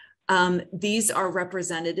partners. These are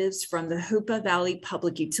representatives from the Hoopa Valley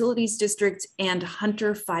Public Utilities District and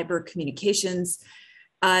Hunter Fiber Communications.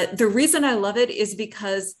 The reason I love it is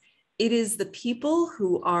because it is the people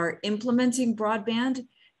who are implementing broadband,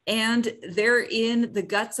 and they're in the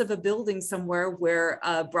guts of a building somewhere where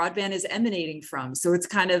broadband is emanating from. So it's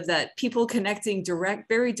kind of that people connecting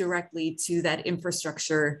very directly to that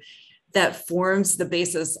infrastructure that forms the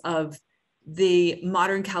basis of the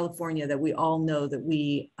modern California that we all know that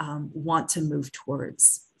we want to move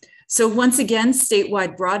towards. So once again,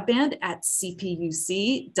 statewide broadband at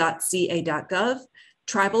cpuc.ca.gov,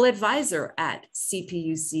 tribal advisor at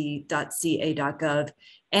cpuc.ca.gov.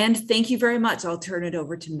 And thank you very much. I'll turn it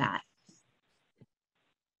over to Matt.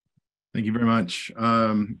 Thank you very much.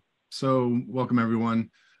 So welcome everyone.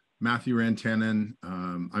 Matthew Rantanen.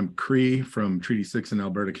 I'm Cree from Treaty 6 in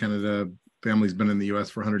Alberta, Canada. Family's been in the US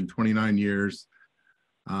for 129 years.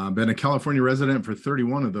 Been a California resident for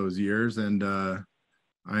 31 of those years. And I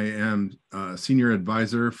am a senior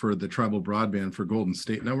advisor for the tribal broadband for Golden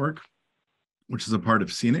State Network, which is a part of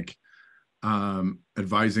CENIC,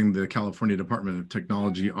 advising the California Department of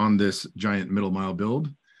Technology on this giant middle mile build.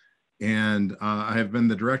 And I have been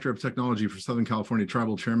the director of technology for Southern California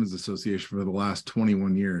Tribal Chairmen's Association for the last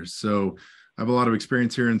 21 years. So I have a lot of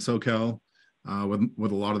experience here in SoCal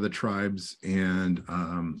with a lot of the tribes. And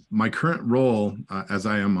my current role, as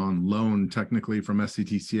I am on loan technically from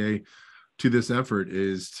SCTCA to this effort,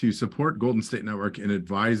 is to support Golden State Network in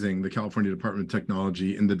advising the California Department of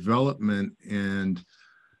Technology in the development and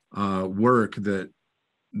work that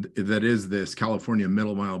is this California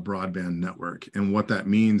middle mile broadband network and what that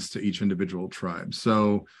means to each individual tribe.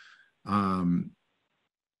 So I'm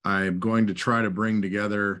going to try to bring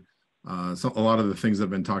together a lot of the things that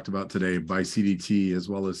have been talked about today by CDT as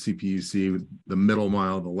well as CPUC, the middle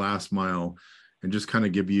mile, the last mile, and just kind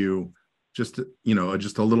of give you just, you know,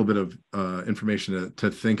 just a little bit of information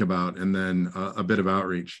to think about, and then a bit of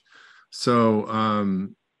outreach. So,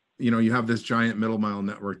 you know, you have this giant middle mile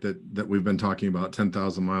network that we've been talking about,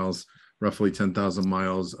 10,000 miles, roughly 10,000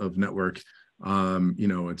 miles of network. You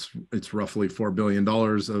know, it's roughly $4 billion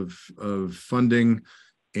of funding.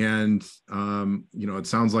 And, you know, it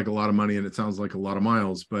sounds like a lot of money and it sounds like a lot of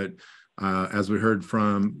miles, but as we heard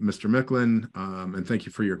from Mr. Micklin, and thank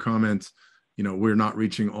you for your comments, you know, we're not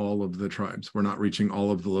reaching all of the tribes. We're not reaching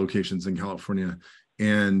all of the locations in California.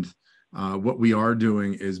 And what we are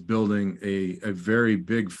doing is building a very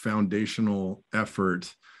big foundational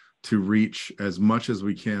effort to reach as much as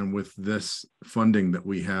we can with this funding that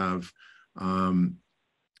we have,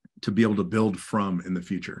 to be able to build from in the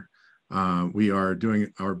future. We are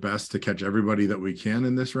doing our best to catch everybody that we can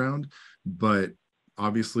in this round, but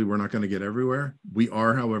obviously we're not going to get everywhere. We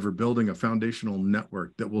are, however, building a foundational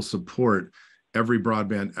network that will support every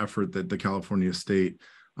broadband effort that the California state,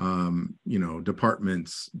 you know,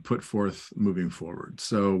 departments put forth moving forward.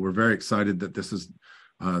 So we're very excited that this is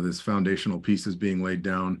this foundational piece is being laid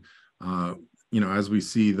down. You know, as we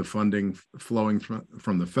see the funding flowing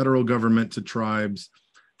from the federal government to tribes,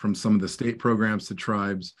 from some of the state programs to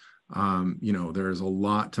tribes, you know, there's a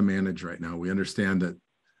lot to manage right now. We understand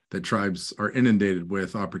that tribes are inundated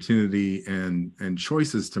with opportunity and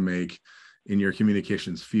choices to make in your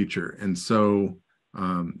communications future. And so,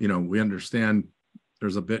 you know, we understand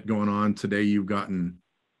there's a bit going on today. You've gotten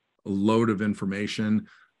a load of information.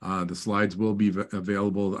 The slides will be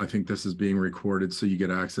available. I think this is being recorded, so you get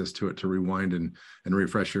access to it to rewind and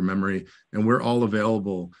refresh your memory. And we're all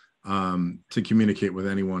available to communicate with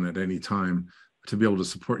anyone at any time to be able to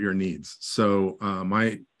support your needs. So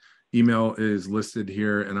my email is listed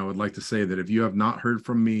here, and I would like to say that if you have not heard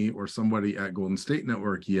from me or somebody at Golden State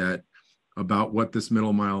Network yet about what this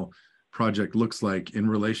middle mile project looks like in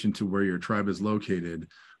relation to where your tribe is located,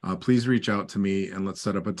 please reach out to me and let's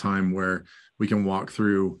set up a time where we can walk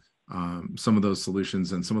through some of those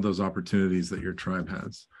solutions and some of those opportunities that your tribe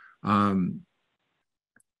has.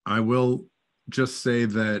 I will just say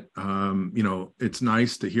that, you know, it's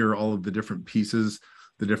nice to hear all of the different pieces,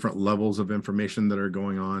 the different levels of information that are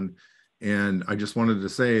going on. And I just wanted to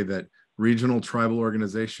say that regional tribal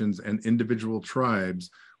organizations and individual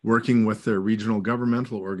tribes working with their regional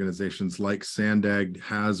governmental organizations like SANDAG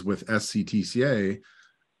has with SCTCA,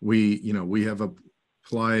 we have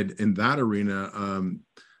applied in that arena.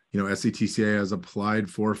 You know, SCTCA has applied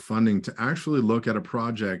for funding to actually look at a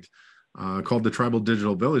project called the Tribal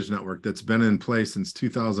Digital Village Network that's been in place since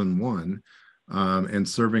 2001 and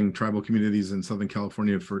serving tribal communities in Southern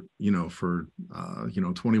California for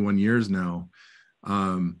 21 years now.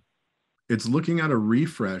 It's looking at a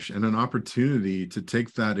refresh and an opportunity to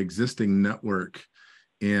take that existing network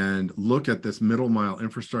and look at this middle mile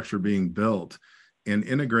infrastructure being built and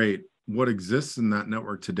integrate what exists in that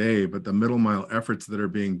network today, but the middle mile efforts that are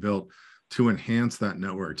being built to enhance that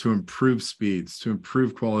network, to improve speeds, to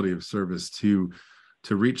improve quality of service, to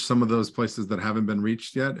reach some of those places that haven't been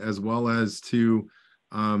reached yet, as well as to,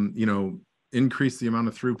 increase the amount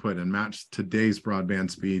of throughput and match today's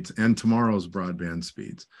broadband speeds and tomorrow's broadband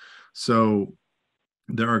speeds. So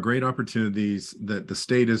there are great opportunities that the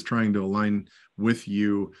state is trying to align with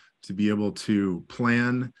you to be able to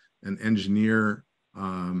plan and engineer,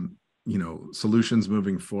 solutions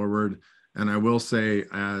moving forward. And I will say,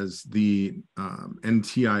 as the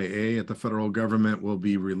NTIA at the federal government will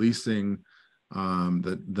be releasing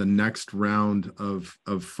the next round of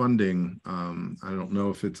funding. I don't know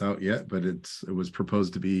if it's out yet, but it was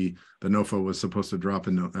proposed to be, the NOFA was supposed to drop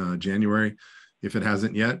in January. If it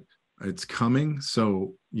hasn't yet, it's coming.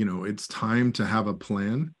 So, it's time to have a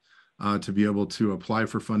plan to be able to apply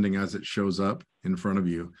for funding as it shows up in front of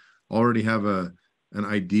you. Already have an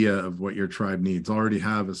idea of what your tribe needs, already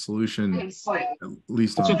have a solution, at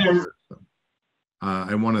least on paper.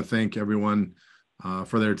 I want to thank everyone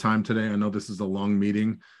for their time today. I know this is a long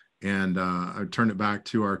meeting, and I turn it back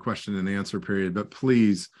to our question and answer period, but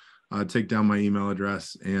please take down my email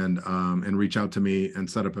address and reach out to me and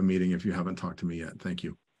set up a meeting if you haven't talked to me yet. Thank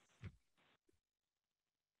you.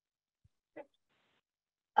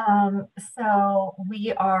 So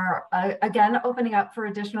we are again opening up for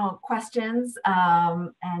additional questions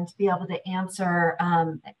and to be able to answer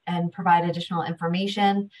and provide additional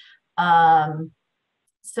information.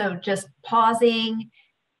 So just pausing,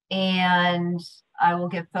 and I will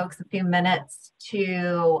give folks a few minutes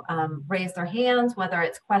to raise their hands, whether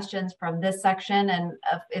it's questions from this section, and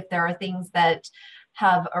if there are things that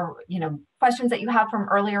have, questions that you have from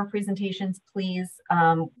earlier presentations, please,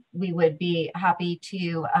 we would be happy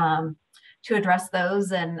to address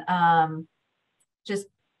those, and just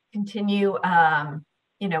continue.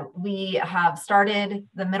 You know, we have started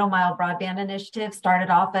the Middle Mile Broadband Initiative,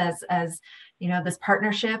 started off as you know, this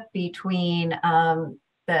partnership between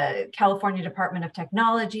the California Department of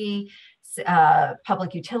Technology,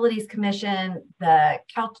 Public Utilities Commission,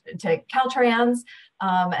 Caltrans,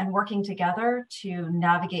 and working together to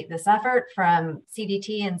navigate this effort, from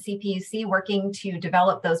CDT and CPUC working to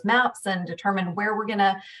develop those maps and determine where we're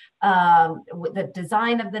gonna, the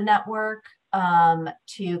design of the network,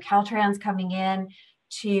 to Caltrans coming in,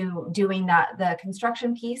 to doing the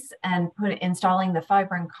construction piece and installing the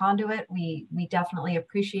fiber and conduit. We definitely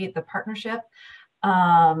appreciate the partnership.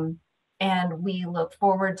 And we look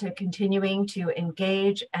forward to continuing to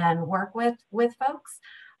engage and work with folks.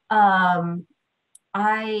 I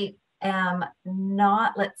am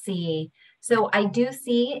not, let's see. So I do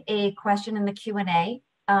see a question in the Q&A,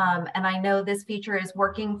 and I know this feature is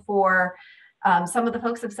working for some of the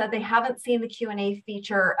folks have said they haven't seen the Q&A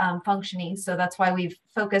feature functioning. So that's why we've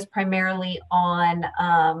focused primarily on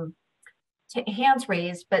hands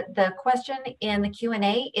raised. But the question in the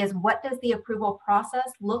Q&A is, what does the approval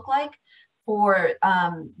process look like for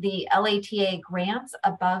the LATA grants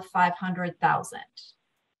above 500,000?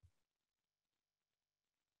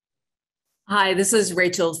 Hi, this is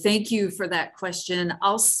Rachel. Thank you for that question.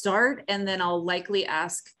 I'll start, and then I'll likely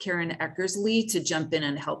ask Karen Eckersley to jump in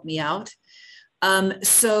and help me out.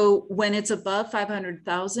 So when it's above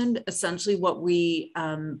 500,000, essentially what we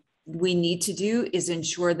need to do is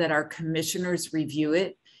ensure that our commissioners review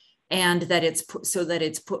it, and that it's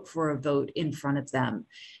put for a vote in front of them.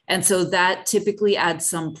 And so that typically adds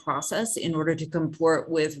some process in order to comport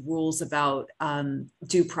with rules about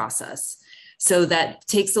due process. So that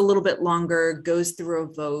takes a little bit longer, goes through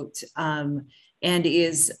a vote, and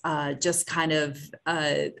is just kind of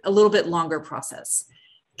a little bit longer process.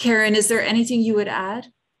 Karen, is there anything you would add?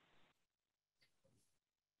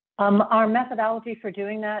 Our methodology for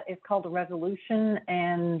doing that is called a resolution,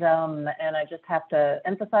 and I just have to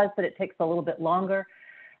emphasize that it takes a little bit longer.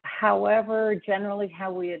 However, generally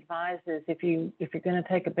how we advise is if you're going to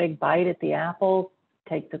take a big bite at the apple,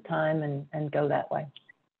 take the time and go that way.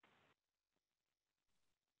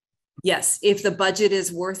 Yes, if the budget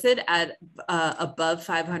is worth it at above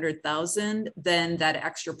 500,000, then that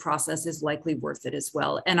extra process is likely worth it as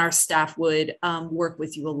well. And our staff would work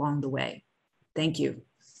with you along the way. Thank you.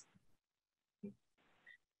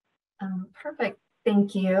 Perfect,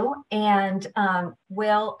 thank you. And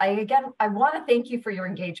Will, I want to thank you for your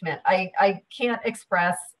engagement. I can't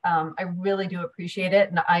express, I really do appreciate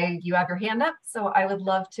it. And you have your hand up, so I would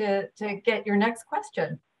love to get your next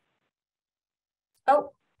question.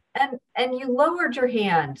 Oh. And you lowered your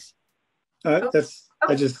hand. I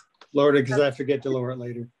just lowered it because I forget to lower it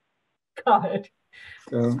later. Got it.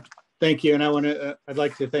 So thank you. And I'd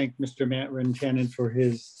like to thank Mr. Matt Rantanen for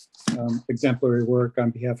his exemplary work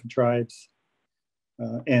on behalf of tribes.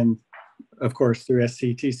 And of course, through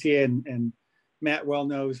SCTC, and Matt well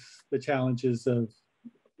knows the challenges of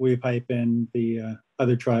Weaver Pipe and the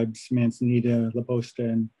other tribes, Manzanita, La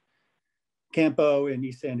Posta, and Campo in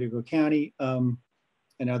East San Diego County.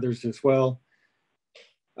 And others as well.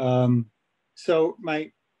 So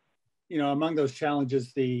among those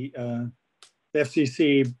challenges, the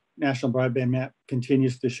FCC National Broadband Map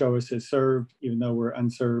continues to show us as served, even though we're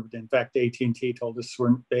unserved. In fact, AT&T told us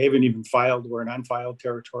they haven't even filed, we're in unfiled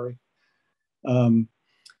territory. But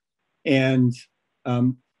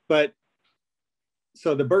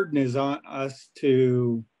so the burden is on us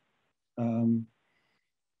to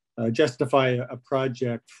justify a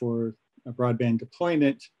project for a broadband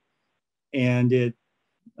deployment, and it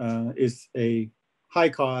is a high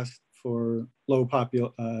cost for low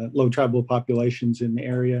tribal populations in the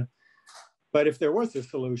area. But if there was a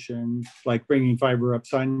solution, like bringing fiber up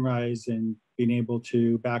Sunrise and being able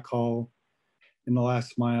to backhaul in the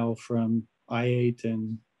last mile from I-8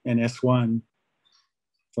 and S1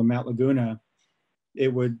 from Mount Laguna,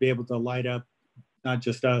 it would be able to light up not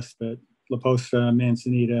just us, but La Posta,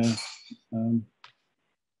 Manzanita,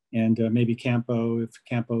 and maybe Campo, if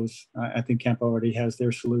Campo's, I think Campo already has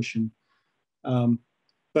their solution.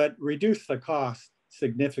 But reduce the cost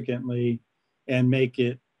significantly and make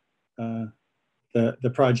it the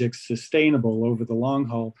project sustainable over the long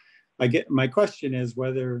haul. My question is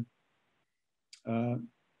whether, and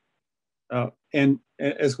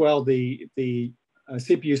as well, the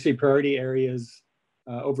CPUC priority areas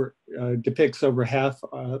depicts over half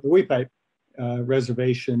the Weaver Pipe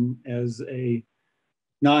reservation as a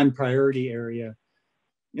non-priority area.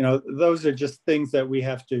 Those are just things that we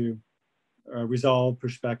have to resolve,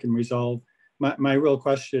 push back and resolve. My real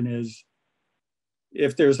question is,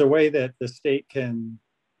 if there's a way that the state can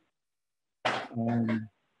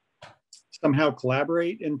somehow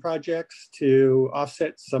collaborate in projects to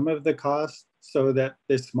offset some of the costs so that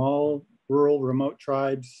the small rural remote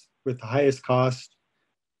tribes with the highest cost,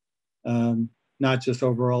 not just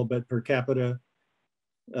overall, but per capita,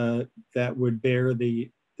 that would bear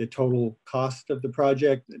the total cost of the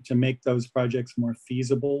project to make those projects more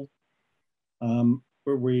feasible.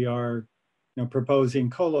 Where we are proposing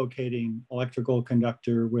co-locating electrical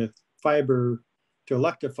conductor with fiber to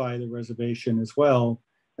electrify the reservation as well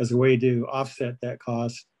as a way to offset that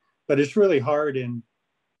cost. But it's really hard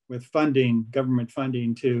with funding, government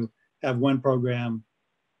funding, to have one program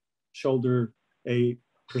shoulder a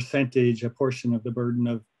portion of the burden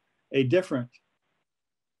of a different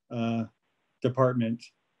department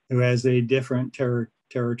who has a different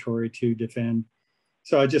territory to defend.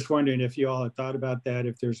 So I'm just wondering if you all have thought about that,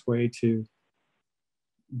 if there's a way to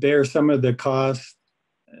bear some of the costs.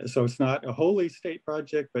 So it's not a wholly state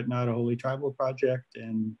project, but not a wholly tribal project.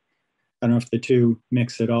 And I don't know if the two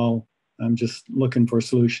mix at all. I'm just looking for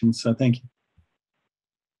solutions. So thank you.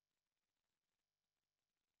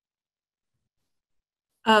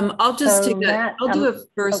 I'll just take Matt, I'll do a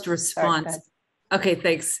first response. Sorry, okay,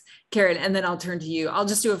 thanks, Karen. And then I'll turn to you. I'll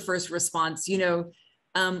just do a first response.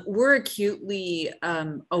 We're acutely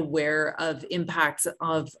aware of impacts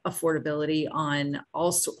of affordability on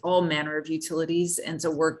all manner of utilities. And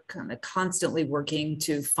so we're kind of constantly working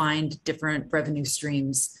to find different revenue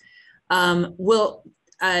streams. I'll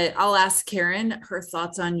ask Karen her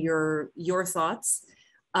thoughts on your thoughts.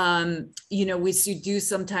 We do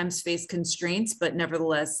sometimes face constraints, but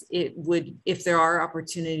nevertheless, if there are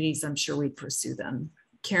opportunities, I'm sure we'd pursue them.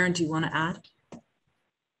 Karen, do you want to add?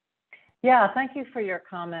 Yeah, thank you for your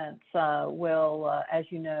comments, Will. As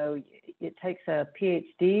you know, it takes a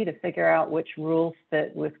PhD to figure out which rules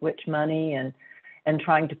fit with which money, and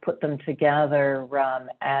trying to put them together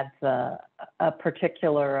adds a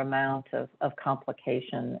particular amount of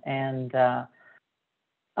complication. And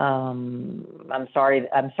I'm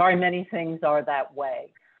sorry many things are that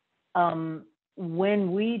way.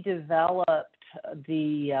 When we developed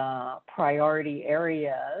the priority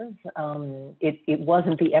areas, it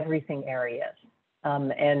wasn't the everything areas.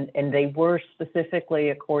 And they were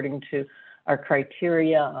specifically according to our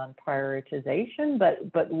criteria on prioritization,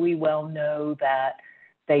 but we well know that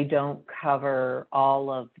they don't cover all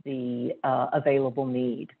of the available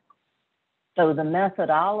need. So the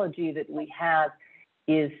methodology that we have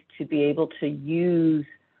is to be able to use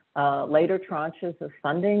later tranches of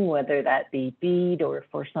funding, whether that be BEAD or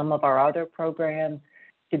for some of our other programs,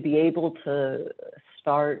 to be able to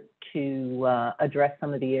start to address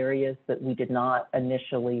some of the areas that we did not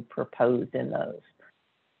initially propose in those.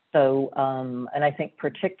 So, and I think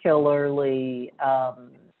particularly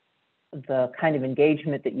the kind of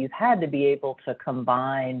engagement that you've had to be able to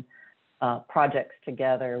combine projects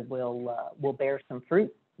together will bear some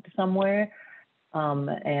fruit somewhere.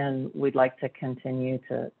 And we'd like to continue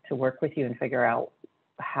to work with you and figure out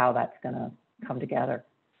how that's going to come together.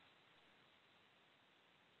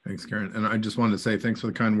 Thanks, Karen. And I just wanted to say thanks for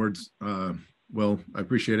the kind words, Will. I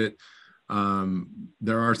appreciate it.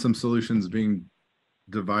 There are some solutions being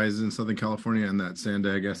devised in Southern California, and that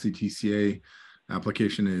SANDAG SCTCA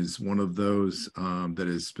application is one of those that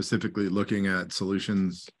is specifically looking at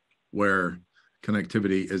solutions where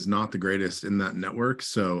connectivity is not the greatest in that network.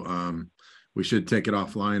 So we should take it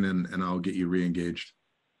offline, and I'll get you re-engaged.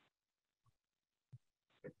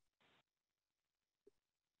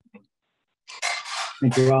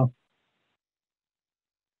 Thank you all.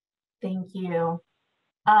 Thank you.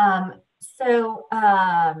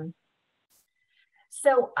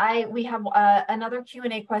 We have another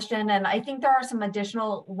Q&A question, and I think there are some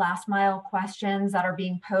additional last mile questions that are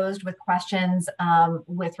being posed with questions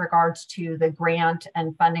with regards to the grant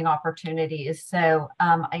and funding opportunities. So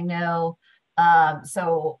I know,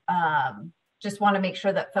 just want to make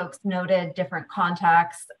sure that folks noted different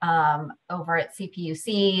contacts over at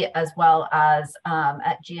CPUC as well as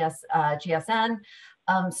at GSN.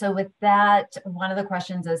 So with that, one of the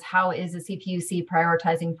questions is, how is the CPUC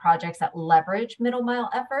prioritizing projects that leverage middle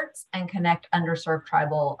mile efforts and connect underserved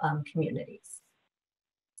tribal communities?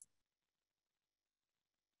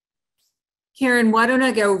 Karen, why don't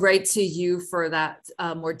I go right to you for that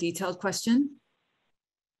more detailed question?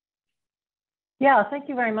 Yeah, thank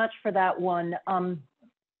you very much for that one.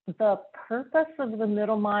 The purpose of the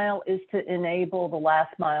middle mile is to enable the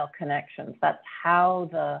last mile connections. That's how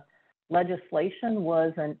the legislation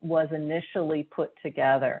was initially put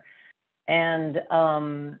together. And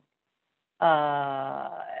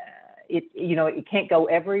it can't go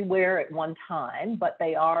everywhere at one time, but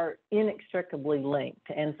they are inextricably linked.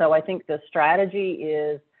 And so I think the strategy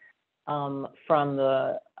is from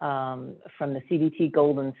the CDT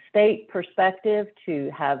Golden State perspective to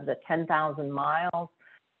have the 10,000 miles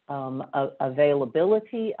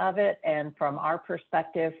availability of it, and from our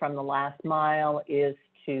perspective, from the last mile, is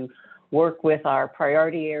to work with our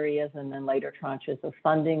priority areas and then later tranches of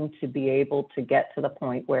funding to be able to get to the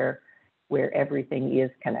point where everything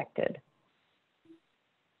is connected.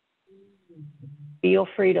 Feel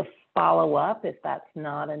free to follow up if that's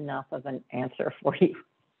not enough of an answer for you.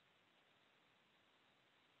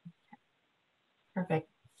 Perfect.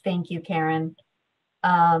 Thank you, Karen.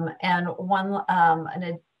 And one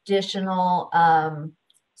an additional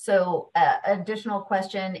additional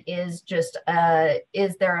question is just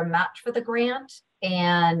is there a match for the grant?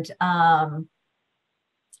 And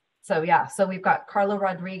so yeah, so we've got Carla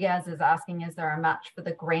Rodriguez is asking, is there a match for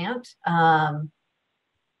the grant?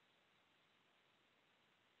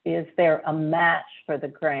 Is there a match for the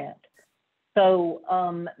grant? So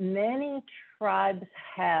many tribes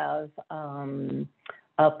have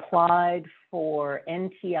applied for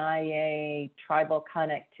NTIA tribal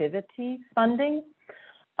connectivity funding.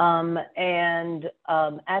 At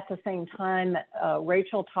the same time,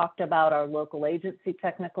 Rachel talked about our local agency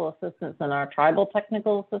technical assistance and our tribal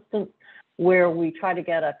technical assistance, where we try to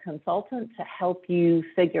get a consultant to help you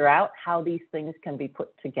figure out how these things can be put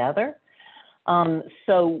together.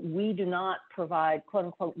 So we do not provide quote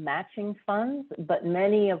unquote matching funds, but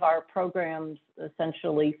many of our programs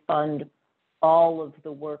essentially fund all of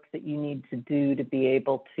the work that you need to do to be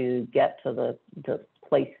able to get to the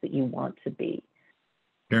place that you want to be.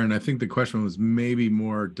 Karen, I think the question was maybe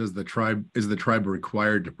more, is the tribe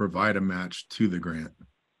required to provide a match to the grant?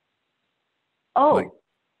 Oh,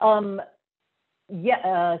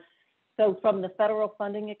 yeah. So from the federal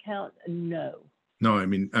funding account, no. No, I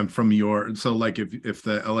mean, I'm from your, so like if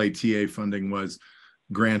the LATA funding was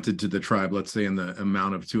granted to the tribe, let's say in the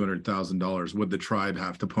amount of $200,000, would the tribe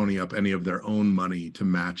have to pony up any of their own money to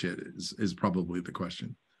match it is probably the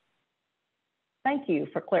question. Thank you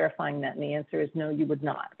for clarifying that. And the answer is no, you would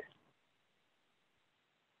not.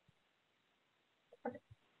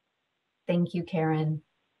 Thank you, Karen.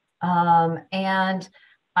 And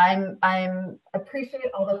I'm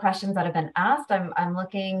appreciate all the questions that have been asked. I'm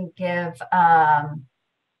looking,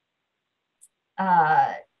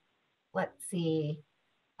 let's see.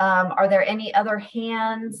 Are there any other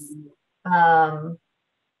hands?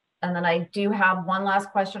 And then I do have one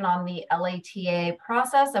last question on the LATA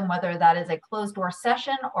process and whether that is a closed door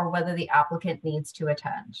session or whether the applicant needs to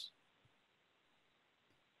attend.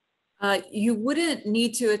 You wouldn't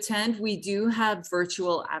need to attend. We do have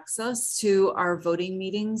virtual access to our voting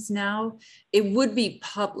meetings now. It would be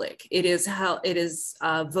public. It is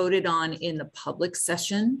voted on in the public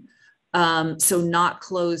session. So not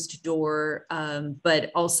closed door,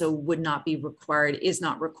 but also would not be required, is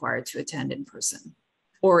not required to attend in person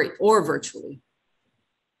or virtually.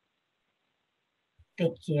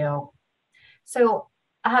 Thank you. So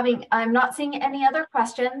I'm not seeing any other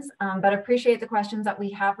questions, but appreciate the questions that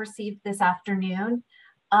we have received this afternoon.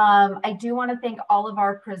 I do want to thank all of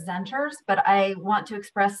our presenters, but I want to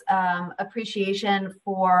express appreciation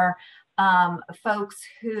for folks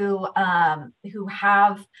who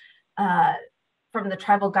have from the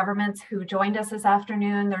tribal governments who joined us this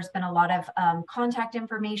afternoon. There's been a lot of contact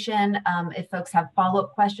information if folks have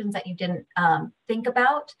follow-up questions that you didn't think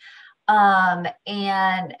about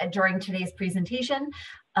and during today's presentation.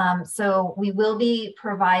 So we will be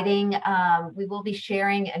providing, we will be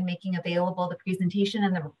sharing and making available the presentation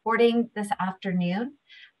and the recording this afternoon.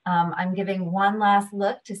 I'm giving one last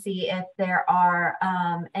look to see if there are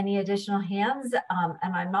any additional hands,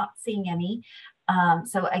 and I'm not seeing any.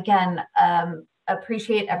 So again,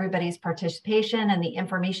 appreciate everybody's participation and the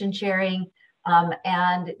information sharing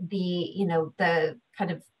and the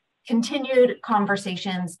kind of continued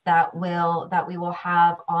conversations that we will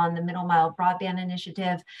have on the Middle Mile Broadband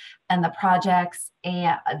Initiative and the projects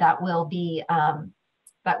and that will be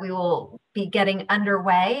that we will be getting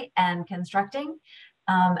underway and constructing.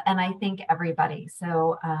 And I thank everybody.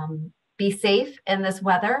 So be safe in this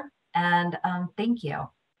weather and thank you.